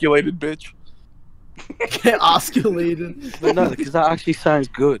osculated, bitch. Get osculated. But no, because that actually sounds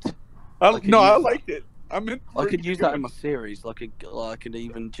good. I could I use liked it. I meant. I could use that in my series. Like, I could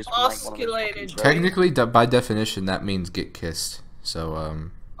even just make one of those fucking Osculated. jokes. Technically, by definition, that means get kissed. So,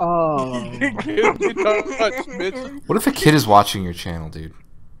 Oh. bitch. what if a kid is watching your channel, dude?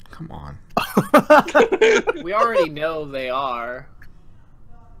 Come on. We already know they are.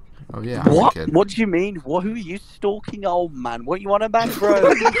 Oh yeah, I'm What? a kid. What do you mean? What? Who are you stalking, old man? What you want about,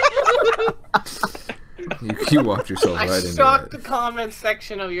 bro? You walked yourself I right into stalked the that. comment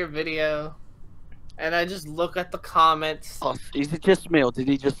section of your video, and I just look at the comments. Oh, is it just me, or did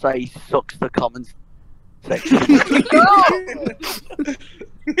he just say he sucks the comments section?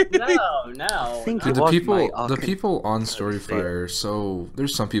 No. think Dude, it was, mate. the Okay. people on see it. Storyfire, so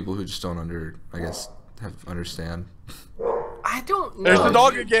there's some people who just don't understand. I don't know. There's the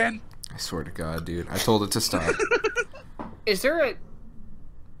dog again. I swear to God, dude. I told it to stop. Is there a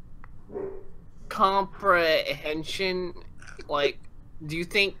comprehension? Like, do you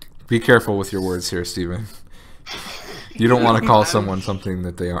think? Be careful with your words here, Steven. You don't want to call someone something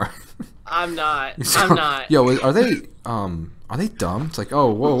that they are. I'm not. So, I'm not. Yo, are they dumb? It's like,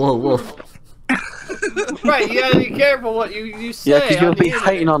 oh, whoa. Right, you gotta be careful what you say. Yeah, because you'll be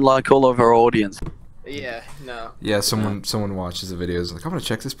hating on like all of our audience. Yeah, no. Yeah, someone watches the videos like, I'm gonna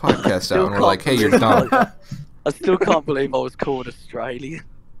check this podcast out, and we're like, hey, you're dumb. I still can't believe I was called Australian.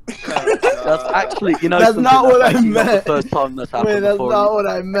 That's actually, you know, that's not what I meant. Not the first time that's happened. Wait, that's before. not what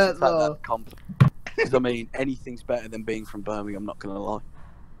I meant, though. Because I mean, anything's better than being from Birmingham. I'm not gonna lie.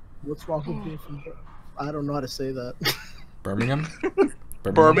 What's wrong with being from? I don't know how to say that. Birmingham?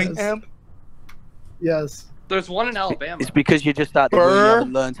 Birmingham? Yes. There's one in Alabama. It's because you're just out there and you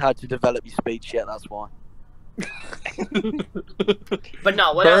haven't learned how to develop your speech yet. That's why. But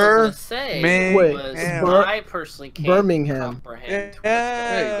no, what I was gonna say was I personally can't Birmingham. comprehend.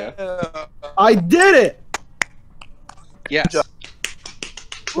 There you go. I did it. Yes.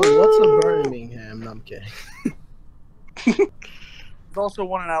 Wait, what's a Birmingham? No, I'm kidding. There's also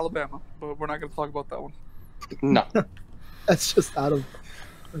one in Alabama, but we're not going to talk about that one. No. That's just out of.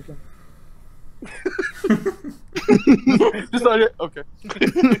 Okay. Decided. Okay.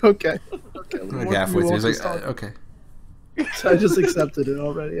 Okay. Like halfway through, he's like, okay. So I just accepted it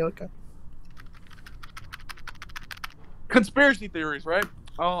already. Okay. Conspiracy theories, right?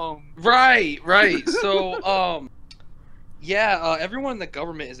 Right. So, yeah, everyone in the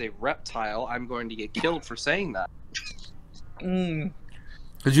government is a reptile. I'm going to get killed for saying that.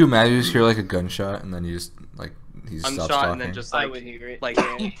 Could you imagine you just hear like a gunshot and then you just like he stops Unshot talking? and then just I like would hear it. like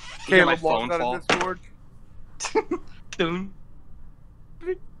hear my phone fall. Boom.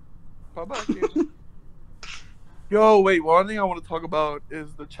 Bye-bye, kids. Yo, wait, one thing I want to talk about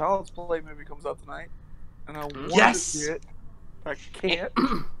is the Child's Play movie comes out tonight. And I want to see it. I can't.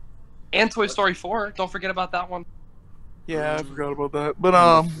 And Toy Story 4. Don't forget about that one. Yeah, I forgot about that.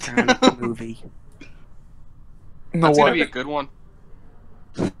 But, movie. That's gonna be a good one.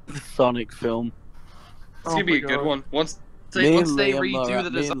 The Sonic film. It's gonna be a good one. Once they redo the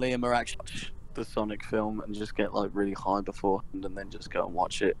design. Me and Liam are actually the Sonic film and just get like really high beforehand and then just go and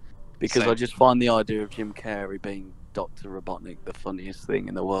watch it. Because I just find the idea of Jim Carrey being Dr. Robotnik the funniest thing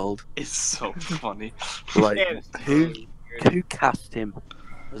in the world. It's so funny. Like, who cast him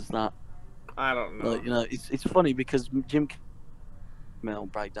as that? I don't know. Like, you know, it's funny because Jim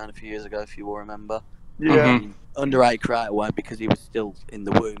Carrey breakdown a few years ago, if you will remember. yeah. UnderratedCreator went because he was still in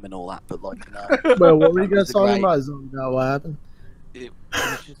the womb and all that, but like, you know. Well, what were you guys talking about? I zoned out. What happened? He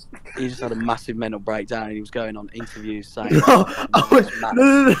just had a massive mental breakdown and he was going on interviews saying No,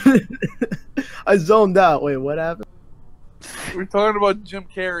 I zoned out. Wait, what happened? We're talking about Jim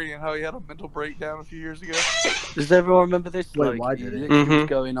Carrey and how he had a mental breakdown a few years ago. Does everyone remember this? Wait, like, why did he it? was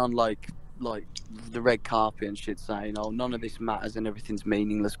going on like the red carpet and shit saying, oh, none of this matters and everything's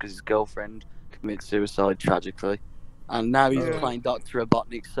meaningless because his girlfriend committed suicide tragically. And now he's playing Dr.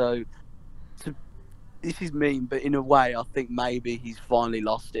 Robotnik, so this is mean, but in a way, I think maybe he's finally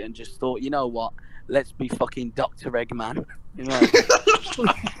lost it and just thought, you know what? Let's be fucking Dr. Eggman. You know?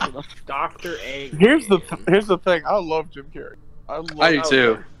 Dr. Egg. Here's the thing. I love Jim Carrey. I do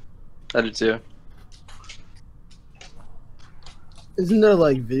too. I do too. Isn't there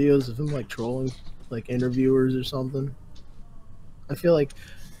like videos of him like trolling like interviewers or something? I feel like,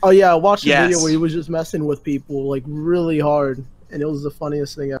 oh yeah, I watched a video where he was just messing with people like really hard, and it was the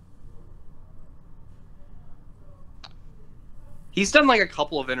funniest thing ever. He's done like a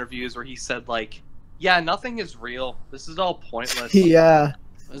couple of interviews where he said like, yeah, nothing is real. This is all pointless. Yeah.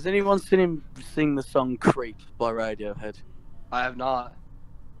 Has anyone seen him sing the song Creep by Radiohead? I have not.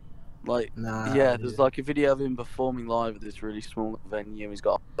 Like, nah, yeah, there's like a video of him performing live at this really small venue. He's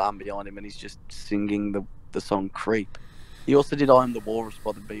got a band behind him and he's just singing the song Creep. He also did I Am the Walrus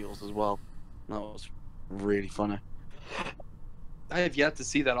by the Beatles as well. That was really funny. I have yet to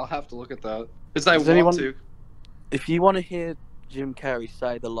see that. I'll have to look at that. Because I want to. If you want to hear Jim Carrey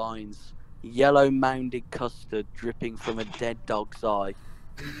say the lines, yellow mounded custard dripping from a dead dog's eye,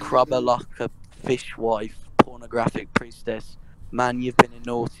 crubber like a fishwife, pornographic priestess, man, you've been a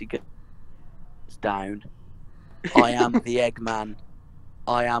naughty girl. Down. I am the Eggman.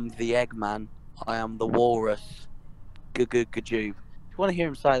 I am the Eggman. I am the walrus. Gajoob. If you want to hear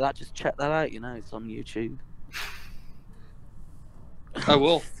him say that, just check that out. You know, it's on YouTube. I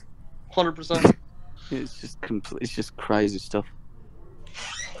will. 100%. It's just crazy stuff.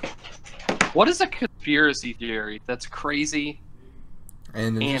 What is a conspiracy theory that's crazy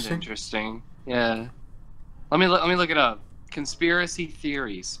and interesting? Yeah. Let me look it up. conspiracy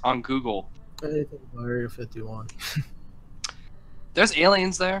theories on Google. Anything about Area 51. There's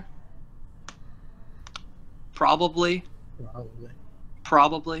aliens there. Probably.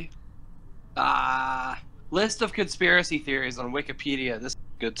 List of conspiracy theories on Wikipedia. This is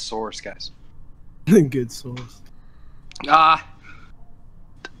a good source, guys. Good source.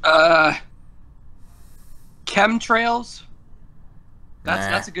 Chemtrails.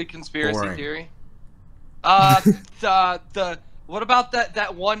 That's a good conspiracy theory. What about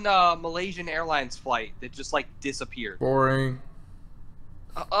that one Malaysian Airlines flight that just like disappeared? Boring.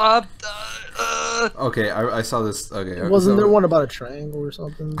 Okay, I saw this. Okay, wasn't there one about a triangle or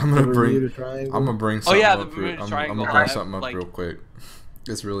something? I'm gonna bring something the up. Bermuda I'm Triangle. gonna bring something up real quick.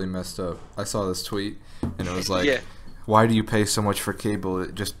 It's really messed up. I saw this tweet, and it was like, "Why do you pay so much for cable?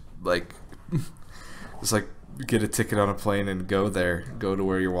 It just like, it's like get a ticket on a plane and go to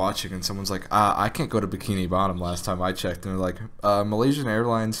where you're watching." And someone's like, "I can't go to Bikini Bottom. Last time I checked." And they're like, "Malaysian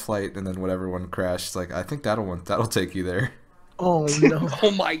Airlines flight," and then whatever one crashed. It's like, I think that'll take you there. Oh no! Oh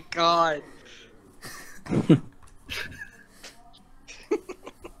my god!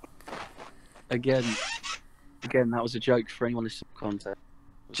 Again, that was a joke for anyone listening to content.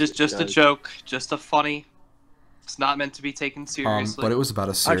 Just a joke, just a funny. It's not meant to be taken seriously. But it was about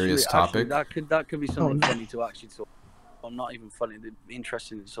a serious topic. That could be something funny to actually talk. Or not even funny,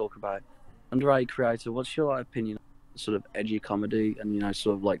 interesting to talk about. Underrated creator, what's your opinion on sort of edgy comedy and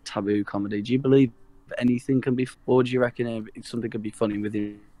sort of like taboo comedy? Do you believe anything can be, or do you reckon something could be funny with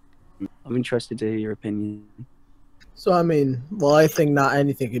you? I'm interested to hear your opinion. So I mean, well, I think not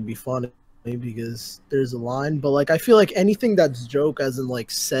anything could be funny because there's a line, but like I feel like anything that's joke, as in like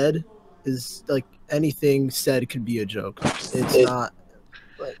said, is like anything said could be a joke. It's not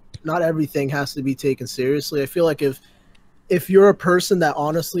like not everything has to be taken seriously. I feel like if you're a person that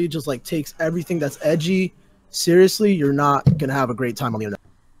honestly just like takes everything that's edgy seriously, you're not gonna have a great time on the internet.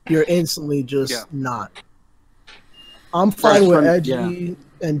 You're instantly just not. I'm fine with edgy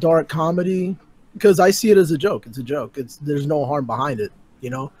and dark comedy because I see it as a joke. It's a joke. There's no harm behind it,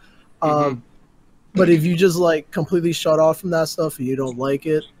 But if you just like completely shut off from that stuff and you don't like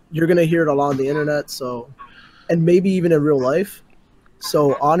it, you're gonna hear it a lot on the internet. So, and maybe even in real life.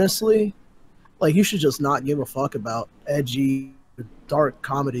 So honestly, like you should just not give a fuck about edgy, dark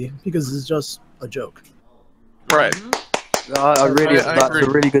comedy because it's just a joke. Right. That's a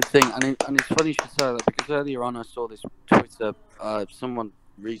really good thing, and it's funny you should say that because earlier on I saw this Twitter, someone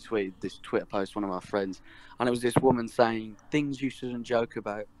retweeted this Twitter post, one of my friends, and it was this woman saying things you shouldn't joke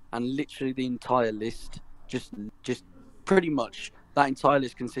about, and literally the entire list, just pretty much that entire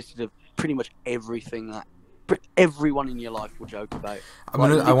list consisted of pretty much everything that everyone in your life will joke about.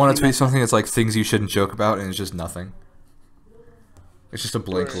 I want to tweet something that's like things you shouldn't joke about, and it's just nothing. It's just a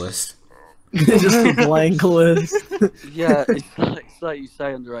blank list. Just a blank list. Yeah, it's like you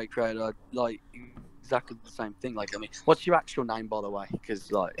say, UnderratedCreator, like exactly the same thing. Like, I mean, what's your actual name, by the way?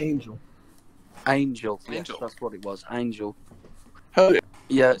 Because like Angel. Yes, that's what it was, Angel. Hell yeah.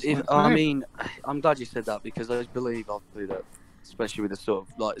 Yeah, I mean, I'm glad you said that because I believe obviously that, especially with the sort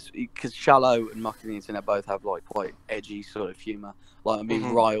of like, because Shallow and Mocking the Internet both have like quite edgy sort of humor. Like, I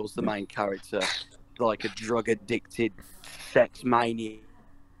mean, Ryle's the main character, like a drug addicted sex maniac.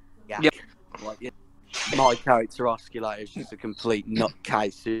 Yeah. Like, my character Osculator is just a complete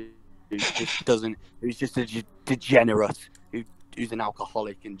nutcase who's just a degenerate who's an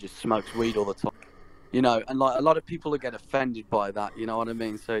alcoholic and just smokes weed all the time, and like a lot of people get offended by that, you know what I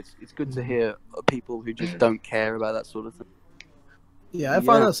mean? So it's good to hear people who just don't care about that sort of thing. Yeah, I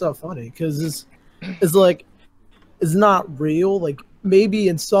find that stuff funny because it's like it's not real. Like maybe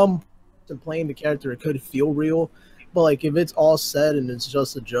in some playing the character it could feel real. But like, if it's all said and it's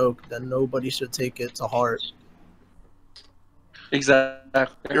just a joke, then nobody should take it to heart.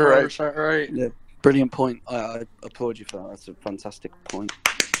 Exactly. You're right. Yeah, brilliant point. I applaud you for that. That's a fantastic point.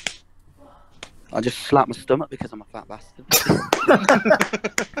 I just slapped my stomach because I'm a fat bastard.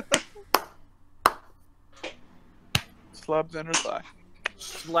 Slap the inner thigh.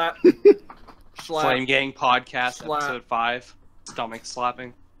 Slap. Flame Gang Podcast, episode 5. Stomach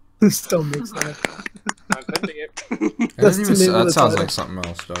slapping. Stomach slapping. That sounds like something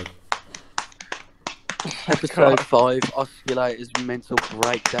else, Doug. Episode 5, Osculator's mental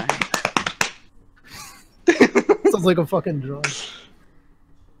breakdown. Sounds like a fucking drug.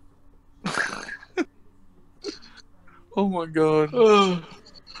 Oh my god.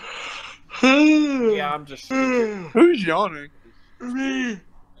 Yeah, I'm just. Who's yawning? Me.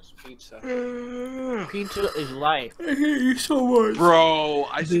 Pizza. Pizza is life. I hate you so much, bro.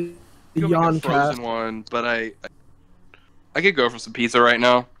 I should go make a frozen one, but I could go for some pizza right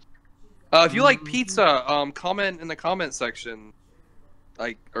now. If you like pizza, comment in the comment section,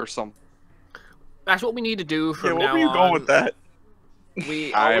 or something. That's what we need to do from now on. Where were you going with that?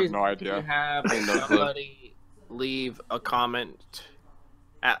 I have no idea. Have somebody leave a comment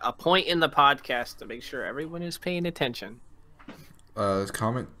at a point in the podcast to make sure everyone is paying attention.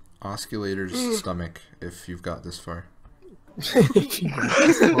 Comment Osculator's stomach if you've got this far.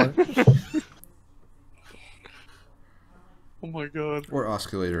 Oh my god. Or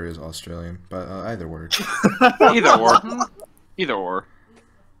Osculator is Australian, but either works. Either or.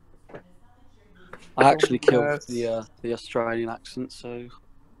 I actually killed the Australian accent, so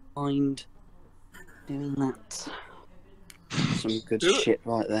mind doing that. Some good shit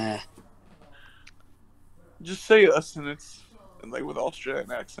right there. Just say us and it's like with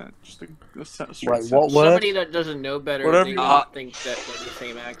Australian accent. Just a straight what word? Somebody that doesn't know better, they think that they're the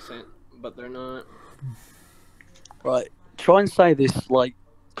same accent, but they're not. Right. Try and say this, go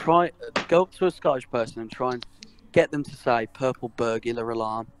up to a Scottish person and try and get them to say purple burglar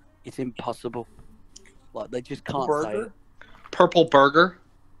alarm. It's impossible. They just can't say it. Purple burger?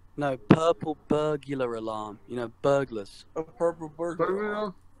 No, purple burglar alarm. Burglars. A purple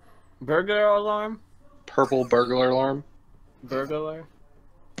burglar. Burglar alarm? Purple burglar alarm? Burglar?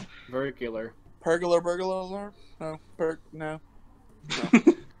 Burglar. Burglar alarm? No. No.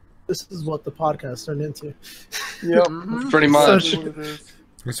 This is what the podcast turned into. Yep. Pretty much. This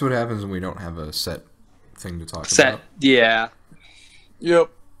is what happens when we don't have a set thing to talk about. Yeah.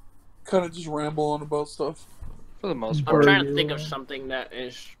 Yep. Kind of just ramble on about stuff. For the most part. I'm trying to think of something that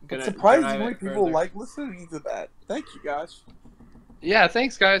is gonna. Surprisingly, people like listening to that. Thank you, guys. Yeah,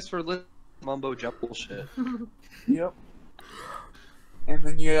 thanks, guys, for listening to mumbo jumbo shit. Yep. And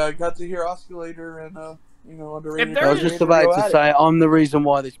then you got to hear Osculator and underrated. I was just about to say I'm the reason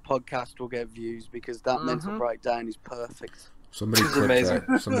why this podcast will get views because that mental breakdown is perfect. Somebody clip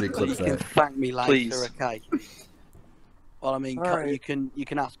that. Somebody clip that. You can thank me later, please. Okay? Well, I mean, right. you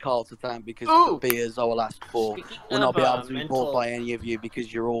can ask Carl to thank because the beers I will ask for will not be able to be bought by any of you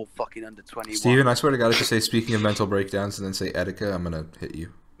because you're all fucking under 21. Steven, I swear to God, if you say speaking of mental breakdowns and then say Etika, I'm gonna hit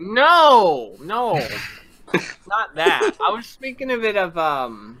you. No, not that. I was speaking of it of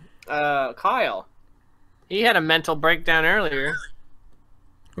Kyle. He had a mental breakdown earlier.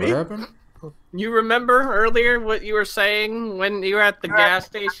 What happened? You remember earlier what you were saying when you were at the gas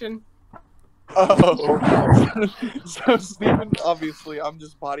station? Oh, so Steven, obviously, I'm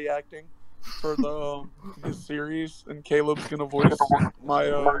just body acting for this series, and Caleb's gonna voice my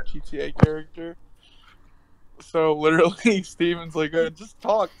GTA character. So literally, Steven's like, just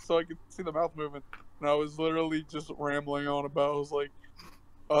talk so I can see the mouth movement, and I was literally just rambling on about. I was like,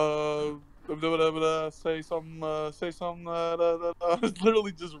 say something. I was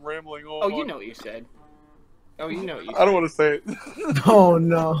literally just rambling on. Oh, you know what you said. I don't want to say it. Oh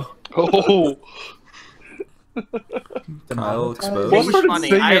no. Oh. Kyle exposed. What started funny.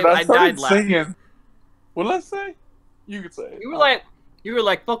 singing? I started died laughing. singing. What did I say? You could say it. You were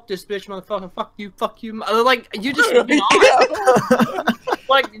like, fuck this bitch, motherfucker, fuck you. Like, you just went on.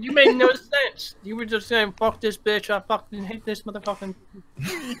 Like, you made no sense. You were just saying, fuck this bitch, I fucking hate this motherfucking.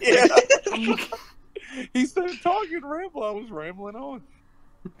 Yeah. He started talking ramble. I was rambling on.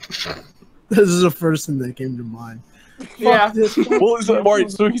 This is the first thing that came to mind. Yeah. Well, alright,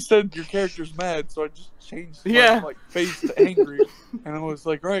 so he said your character's mad, so I just changed my face to angry. And I was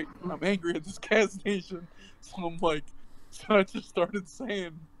like, right, I'm angry at this gas station. So I just started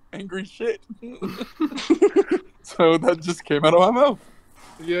saying angry shit. So that just came out of my mouth.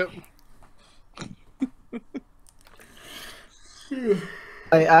 Yep.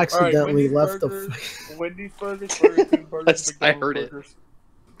 I accidentally left the. Wendy's burgers, Burger King burgers, I heard it.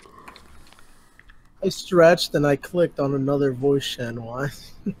 I stretched and I clicked on another voice channel.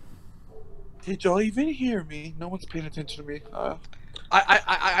 Did y'all even hear me? No one's paying attention to me.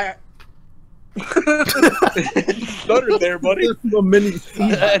 I stuttered there, buddy.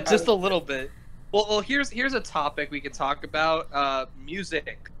 just a little bit. Well, here's a topic we could talk about.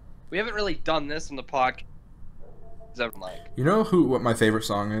 Music. We haven't really done this in the podcast. You know what my favorite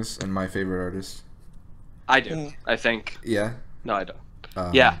song is and my favorite artist? I do. I think. Yeah. No, I don't.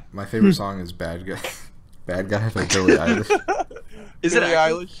 Yeah. My favorite song is "Bad Guy." "Bad Guy" by Billie Eilish. Is it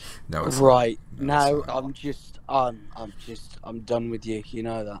Eilish? No, it's right. Not. No, I'm done with you. You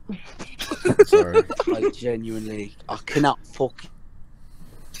know that. Sorry. I cannot fuck.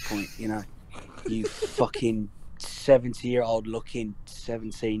 Point. You know, you fucking 70-year-old looking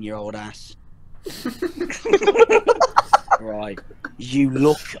 17-year-old ass. Right. You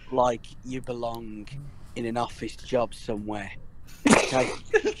look like you belong in an office job somewhere. Okay.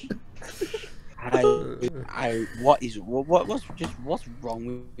 What's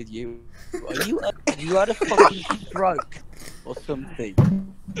wrong with you? You had a fucking stroke or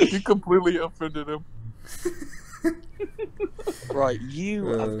something? You completely offended him. Right, you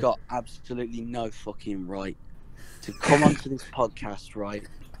have got absolutely no fucking right to come onto this podcast, right,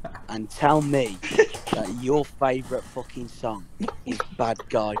 and tell me that your favourite fucking song is "Bad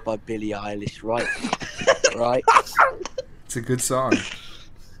Guy" by Billie Eilish, right? Right? It's a good song.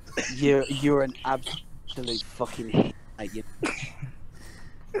 You're an absolute fucking hit, mate.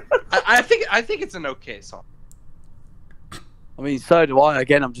 I think it's an okay song. I mean, so do I.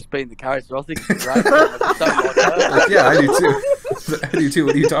 Again, I'm just being the character. I think it's great. I don't like her. Yeah, I do too. I do too.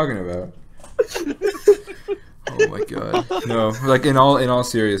 What are you talking about? Oh my god. No, like in all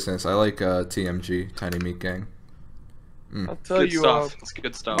seriousness, I like TMG, Tiny Meat Gang. I'll tell Good you, stuff. It's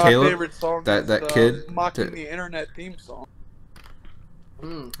good stuff. my Caleb, favorite song that is kid Mocking the Internet theme song.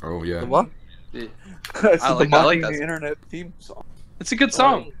 Oh yeah. The what? Yeah. That's I the like Mocking that the song. Internet theme song. It's a good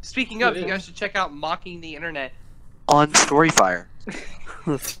song. Speaking of, you guys should check out "Mocking the Internet" on Storyfire.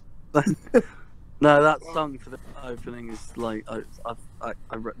 No, that song for the opening is like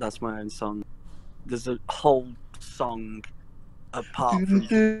that's my own song. There's a whole song apart from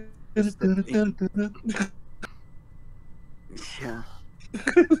just the, yeah.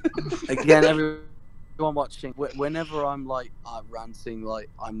 Again, everyone watching, whenever I'm like ranting, like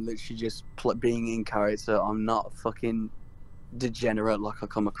I'm literally just being in character. I'm not a fucking degenerate like I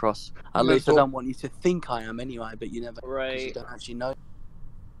come across. At least I don't want you to think I am anyway, but you never, Right. you don't actually know.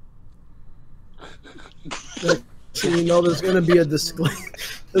 So you know there's gonna be a disclaimer.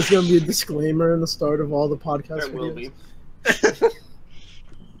 There's gonna be a disclaimer in the start of all the podcast There will videos. be.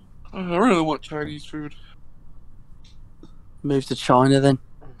 I really want Chinese food. Move to China then.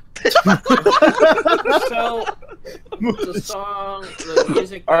 So the song, the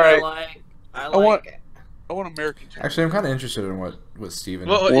music that Alright. I want- like. I want American Chinese. Actually, I'm kind of interested in what Steven.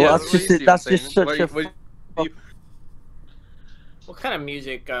 Well, Well, yeah, that's what are just you it- that's saying? just such a What kind of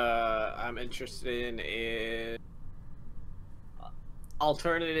music I'm interested in is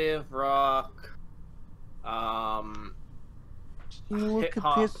alternative rock, Look at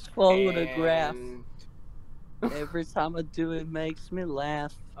hip-hop, this photograph. and- Every time I do it makes me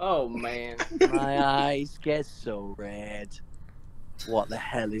laugh. Oh man. My eyes get so red. What the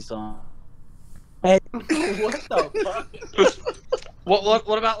hell is on? Hey, What the fuck?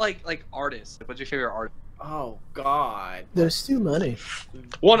 What about like artists? What's your favorite artist? Oh god. There's too many.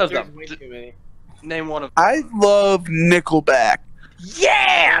 One of There's them. way too many. Name one of. I love Nickelback.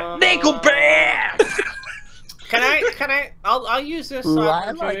 Yeah, Nickelback. I'll use this I like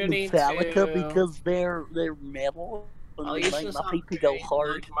opportunity Metallica to because they're metal and I'll they use make this my people go opportunity to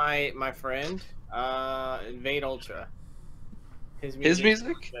hard. thank my friend, Invade Ultra. His is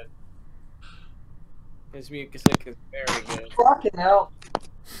music? good. His music is very good. Fucking hell.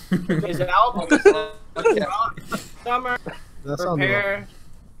 His album summer. That sounds Prepare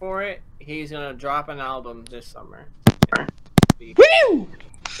for it. He's gonna drop an album this summer. Woo!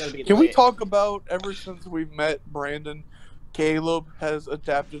 Can Can we talk about ever since we've met Brandon, Caleb has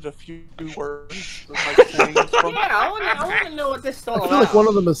adapted a few words and, like, sayings from. Yeah, I want to know what this is all I about. feel like one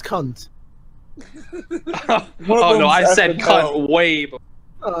of them is cunt. Oh no, I said cunt way before.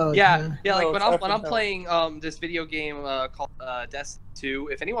 Yeah, like No, when it's I'm F&O. playing this video game called Destiny 2.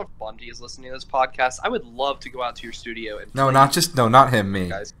 If anyone from Bungie is listening to this podcast, I would love to go out to your studio and No, play not him, me.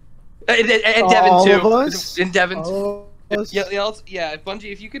 guys. And Devin All too. of us? And Devin too. All of us? Yeah,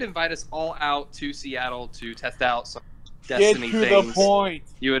 Bungie, if you could invite us all out to Seattle to test out some Get Destiny to the things, point.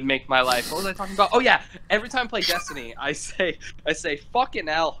 you would make my life. What was I talking about? Oh yeah, every time I play Destiny, I say fucking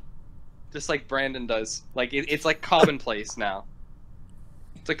hell, just like Brandon does. Like it's like commonplace now.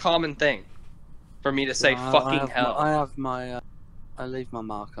 It's a common thing for me to say fucking hell. I leave my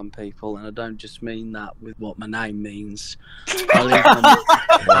mark on people, and I don't just mean that with what my name means. I leave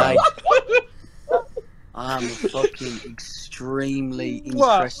my I'm a fucking extremely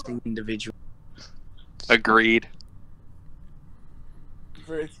interesting individual. Agreed. It's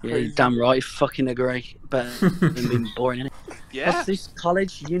Yeah, crazy. you're damn right, I fucking agree. Better than being boring, innit? Yeah. What's this?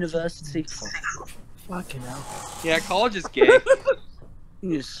 College? University? Fucking hell. Yeah, college is gay.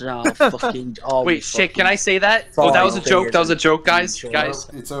 You're so fucking... Wait, shit, can I say that? Sorry, Oh, that was a joke. beers That was a and joke, guys. fucking Guys.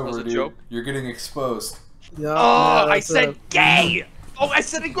 It's That was over, a dude. joke. You're getting exposed. Yeah. Oh, yeah, I that's said it. gay. Oh, I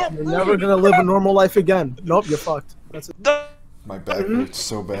said it again. You're never gonna live a normal life again. Nope, you're fucked. That's it. My back hurts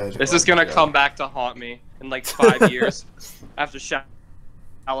so bad. This Oh is gonna my God. come back to haunt me in like 5 years after Shala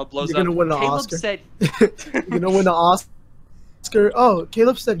blows You're gonna up. win an Caleb Oscar. said, You're gonna win an Oscar Oscar. Oh,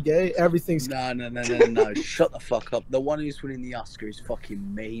 Caleb said gay. Everything's No. Shut the fuck up. The one who's winning the Oscar is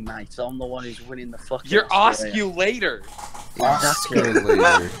fucking me, mate. I'm the one who's winning the fucking You're Oscar. Osculator.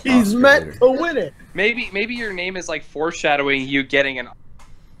 Oscar. He's meant to win it. Maybe your name is like foreshadowing you getting an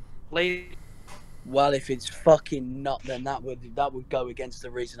lady. Well, if it's fucking not, then that would go against the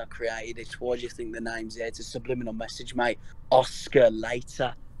reason I created it. Why do you think the name's there? It's a subliminal message, mate. Oscar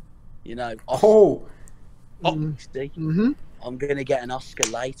later. You know. Oh. See? Mm-hmm. I'm gonna get an Oscar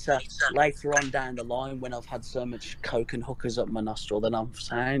later on down the line when I've had so much coke and hookers up my nostril that I'm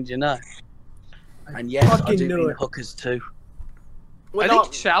sound, you know. And yes, I do mean hookers too. I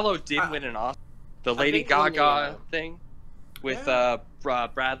think Shallow did win an Oscar. The Lady Gaga thing with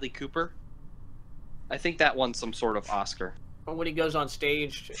Bradley Cooper. I think that won some sort of Oscar. When he goes on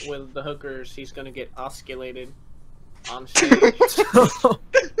stage with the hookers, he's gonna get osculated on stage.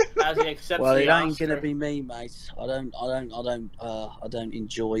 As he accepts well, the it ain't Oscar. gonna be me, mate. I don't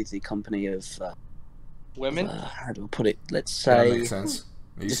enjoy the company of women. How do I put it? Let's That say makes sense.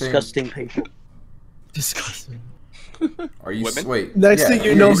 Are you disgusting people. Disgusting. Are you Women? wait? Next yeah, thing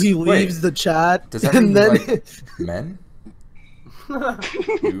you know, he leaves the chat. Does that mean and then like men?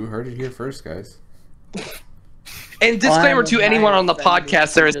 You heard it here first, guys. And disclaimer to anyone on the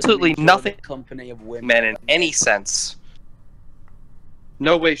podcast: there is absolutely nothing company of women men in any sense.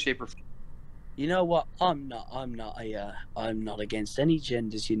 No way, shape, or form. You know what? I'm not against any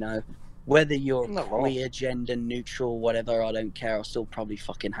genders. You know, whether you're queer, gender neutral, whatever. I don't care. I'll still probably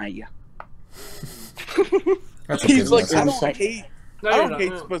fucking hate you. He's like, I message. don't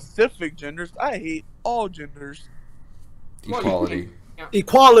hate specific genders. I hate all genders. Equality.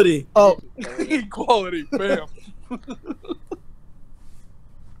 Equality. Oh, Equality. Bam.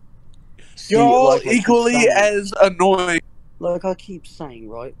 See, You're all like I keep equally saying- as annoying. Like I keep saying,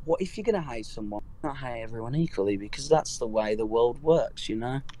 right? What if you're gonna hate someone? Not hate everyone equally, because that's the way the world works. You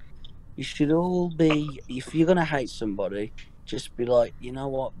know, you should all be. If you're gonna hate somebody, just be like, you know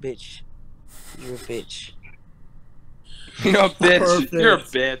what, bitch, you're a bitch. You're a bitch. Perfect. You're a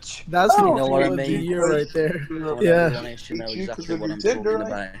bitch. that's You the know what I of the mean? year right there. Well, Yeah. everyone else should know exactly what I'm talking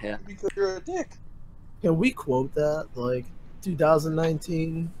about here. Because you're a dick. Can we quote that? Like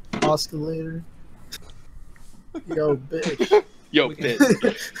 2019 Oscar later. Yo, bitch. Yo,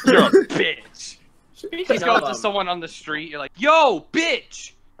 bitch. You're a bitch. Speaking Just go of, up to someone on the street. You're like, yo,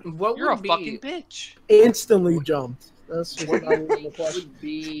 bitch. what You're a would fucking bitch. Instantly jumped. That's just What not even a would question.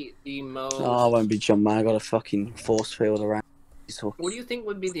 be the most? Oh, I won't be John, man. I got a fucking force field around. What do you think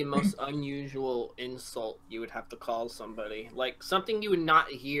would be the most unusual insult you would have to call somebody? Like something you would not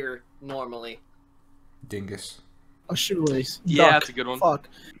hear normally. Dingus. A shoelace. Yeah, Duck. that's a good one. Fuck.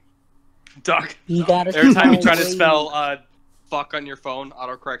 Duck. You gotta Every time you try to wait. spell fuck on your phone,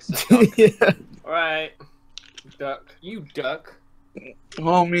 autocorrects to duck. Yeah. All right, duck. You duck.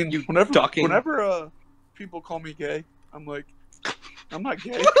 Well, I mean, You whenever ducking. people call me gay, I'm like, I'm not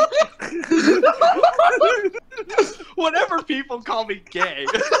gay. Whenever people call me gay.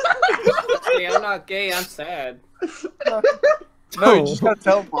 Hey, I'm not gay. I'm sad. No, you just gotta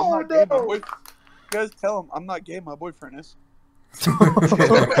tell them I'm not gay. My boyfriend. You guys tell them I'm not gay. My boyfriend is.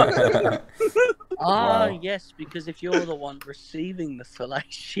 Ah, Wow. yes, because if you're the one receiving the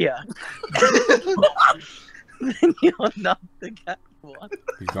fellatio, then you're not the gay one.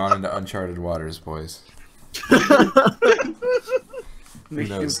 We've gone into uncharted waters, boys. Mission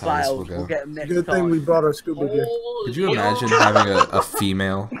knows how this will failed. go. We'll get them next Good time. thing we brought our scuba gear. Could you imagine having a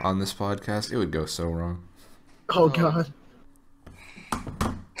female on this podcast? It would go so wrong. Oh god.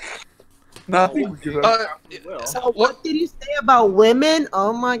 Nothing. So what did he say about women?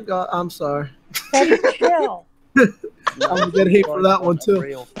 Oh my god. I'm sorry. Chill. I'm gonna get hate for that one too.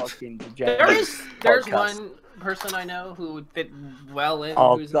 Real fucking There's podcast. one person I know who would fit well in.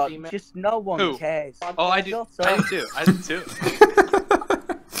 Oh who's a god, female. just no one Who? cares. Oh, I do. Shut I up. do too. I do too.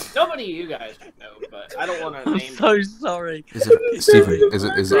 Nobody of you guys know, but I don't want to I'm name. so sorry. Is it Steven?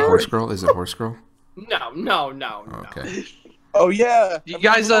 Is it horse girl? Is it horse girl? No. Okay. Oh yeah. You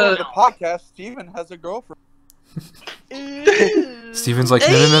guys, the podcast. Steven has a girlfriend. Steven's like,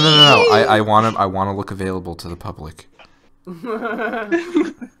 no. I wanna look available to the public.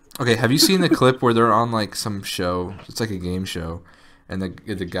 Okay, have you seen the clip where they're on like some show? It's like a game show, and the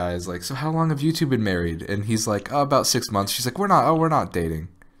guy is like, "So how long have you two been married?" And he's like, "Oh, about 6 months." She's like, "We're not dating."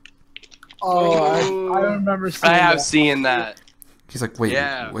 Oh, I remember seeing I have that. seen that. He's like, "Wait,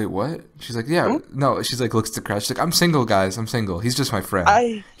 Yeah. wait, what?" She's like, "Yeah, no." She's like, looks at the crowd. She's like, "I'm single, guys. I'm single. He's just my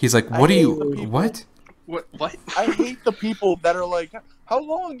friend." He's like, "What do hate you? the people- What?" What? I hate the people that are like, how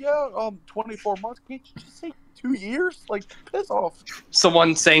long? Yeah, 24 months. Can't you just say 2 years? Like, piss off.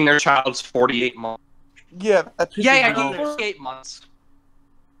 Someone saying their child's 48 months. Yeah, that pisses Yeah, me give off. 48 months.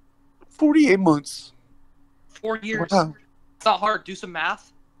 48 months. 4 years. Wow. It's not hard. Do some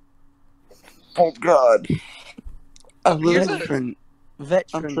math. Oh God. Veteran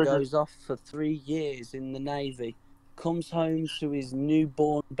triggered. goes off for 3 years in the Navy, comes home to his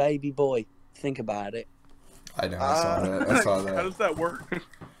newborn baby boy. Think about it. I know. I saw that. I saw that. How does that work?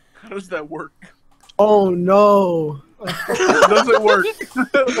 How does that work? Oh no! Does it work?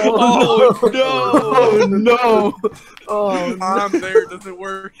 Oh no! Oh no! I'm there. Does it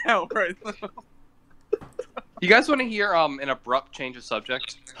work out right now? You guys want to hear an abrupt change of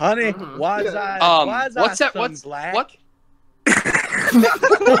subject? Honey, why is that What's black? what?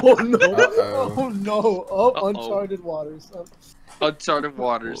 Oh no! Uh-oh. Oh no! Oh, Uh-oh. uncharted waters. Uncharted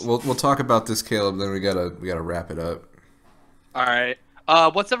waters. We'll talk about this, Caleb. Then we gotta wrap it up. All right.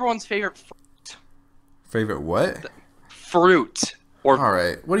 What's everyone's favorite Favorite what? fruit? Or All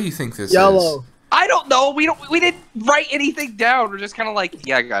right. What do you think this is? Yellow. I don't know. We didn't write anything down. We're just kind of like,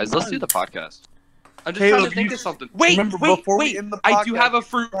 yeah, guys, let's do the podcast. I'm just trying to think of something. Wait. before we end the I do podcast, have a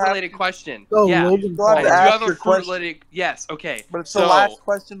fruit-related question. Oh, Yeah. Logan Go ahead. I do Ask have a your question. fruit-related. Yes. Okay. But it's the last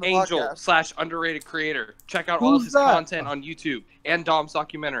question of the Angel podcast. / underrated creator. Check out all of Who's his that? content on YouTube and Dom's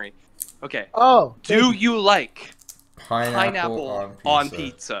documentary. Okay. Oh. Do you like Pineapple pineapple on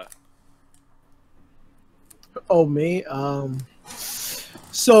pizza? Oh me.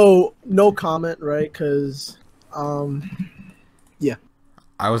 So no comment, right? Because yeah.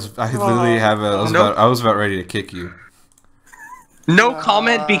 I literally have a. I was about ready to kick you. No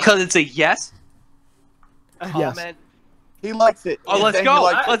comment because it's a yes. Yes. Comment. He likes it. Oh, He's let's saying go. he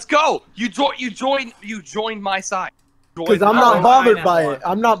likes it. Let's go. You join my side. Because I'm not bothered by it.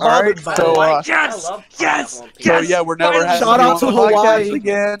 I'm not bothered by so, it. Yes. I love Yes. pineapple on pizza. So Yes. yeah, we're never having Shout you out on to the podcast Hawaii.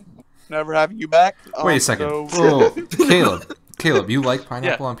 again. Never having you back. Wait a second. So- Whoa. Caleb, you like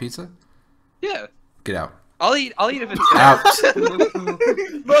pineapple on pizza? Yeah. Get out. I'll eat if it's Out.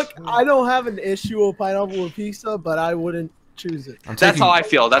 Look, I don't have an issue with pineapple with pizza, but I wouldn't choose it. That's how I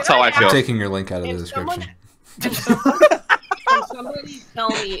feel. That's how I I'm feel. taking your link out of the If someone- description. Can somebody tell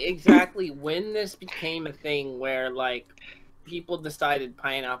me exactly when this became a thing where, like, people decided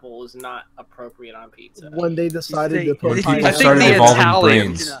pineapple was not appropriate on pizza? When they decided to When put people I think started the evolving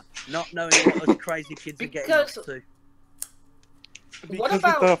Italians- brains. Not knowing what those crazy kids are getting up Because- to. What Because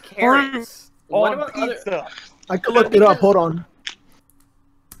about it's a carrots? What on about other? pizza. I could look it up. Hold on.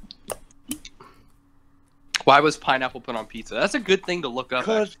 Why was pineapple put on pizza? That's a good thing to look up.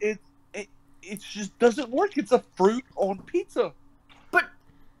 Because it just doesn't work. It's a fruit on pizza.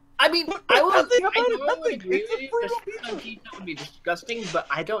 I mean, But I would nothing about it, normally nothing. agree It's with a you. fruit The on fruit on pizza. pizza would be disgusting, but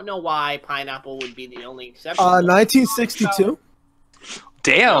I don't know why pineapple would be the only exception. 1962,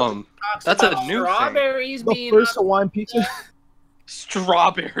 Damn. Talks That's a about new thing. strawberries the being first Hawaiian pizza.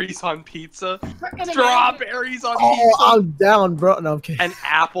 Strawberries on pizza. Freaking Strawberries on Oh, pizza. I'm down, bro. No, I'm kidding. And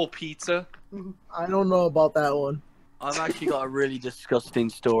apple pizza. I don't know about that one. I've actually got a really disgusting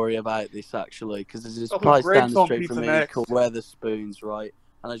story about this, actually, because there's this Oh, place grapes down the on street pizza from me next. called Weatherspoons, right?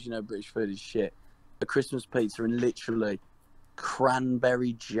 And as you know, British food is shit. A Christmas pizza and literally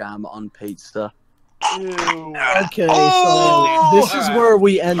cranberry jam on pizza. Ew. Okay, Oh! so this is where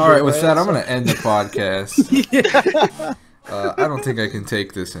we end. All right, it, with right? that, I'm So- gonna end the podcast. Yeah. I don't think I can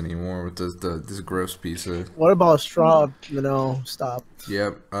take this anymore with this gross pizza. What about straw? No, stop.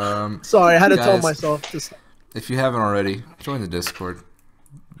 Yep. Sorry, I had to tell Guys. myself to stop. If you haven't already, join the Discord.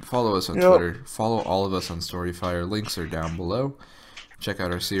 Follow us on Yep. Twitter. Follow all of us on Storyfire. Links are down below. Check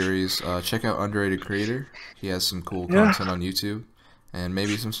out our series. Check out Underrated Creator. He has some cool content on YouTube. And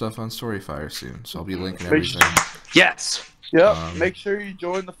maybe some stuff on Storyfire soon. So I'll be linking everything. Yes. Yep. Make sure you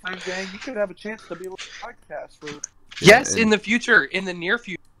join the friend gang. You could have a chance to be on the podcast for. Yes, and- in the future, in the near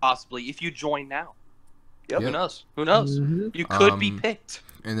future, possibly, if you join now. Yep. Who knows? Who knows? Mhm. You could be Um, picked.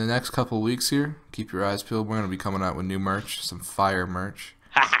 In the next couple weeks here, keep your eyes peeled. We're going to be coming out with new merch. Some fire merch.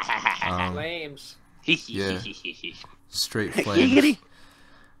 Flames. yeah. Straight flames.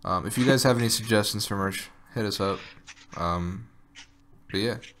 If you guys have any suggestions for merch, hit us up. But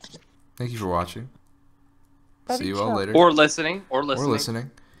yeah, thank you for watching. See you all later. Or listening. Or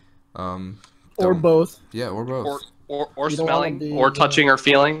listening. Or Don't- both. Yeah, or both. Or You don't smelling. wanna be- Or touching or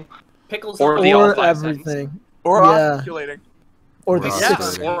feeling. Pickles. Or on the Or all five settings. everything. Or Yeah. osculating. Or Or the oscillating.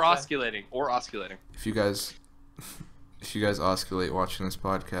 six. Or osculating. Or osculating. If you guys oscillate watching this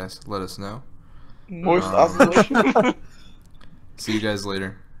podcast, let us know. Moist Um, oscillation. See you guys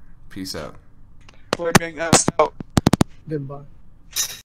later. Peace out. Flame gang out. Goodbye.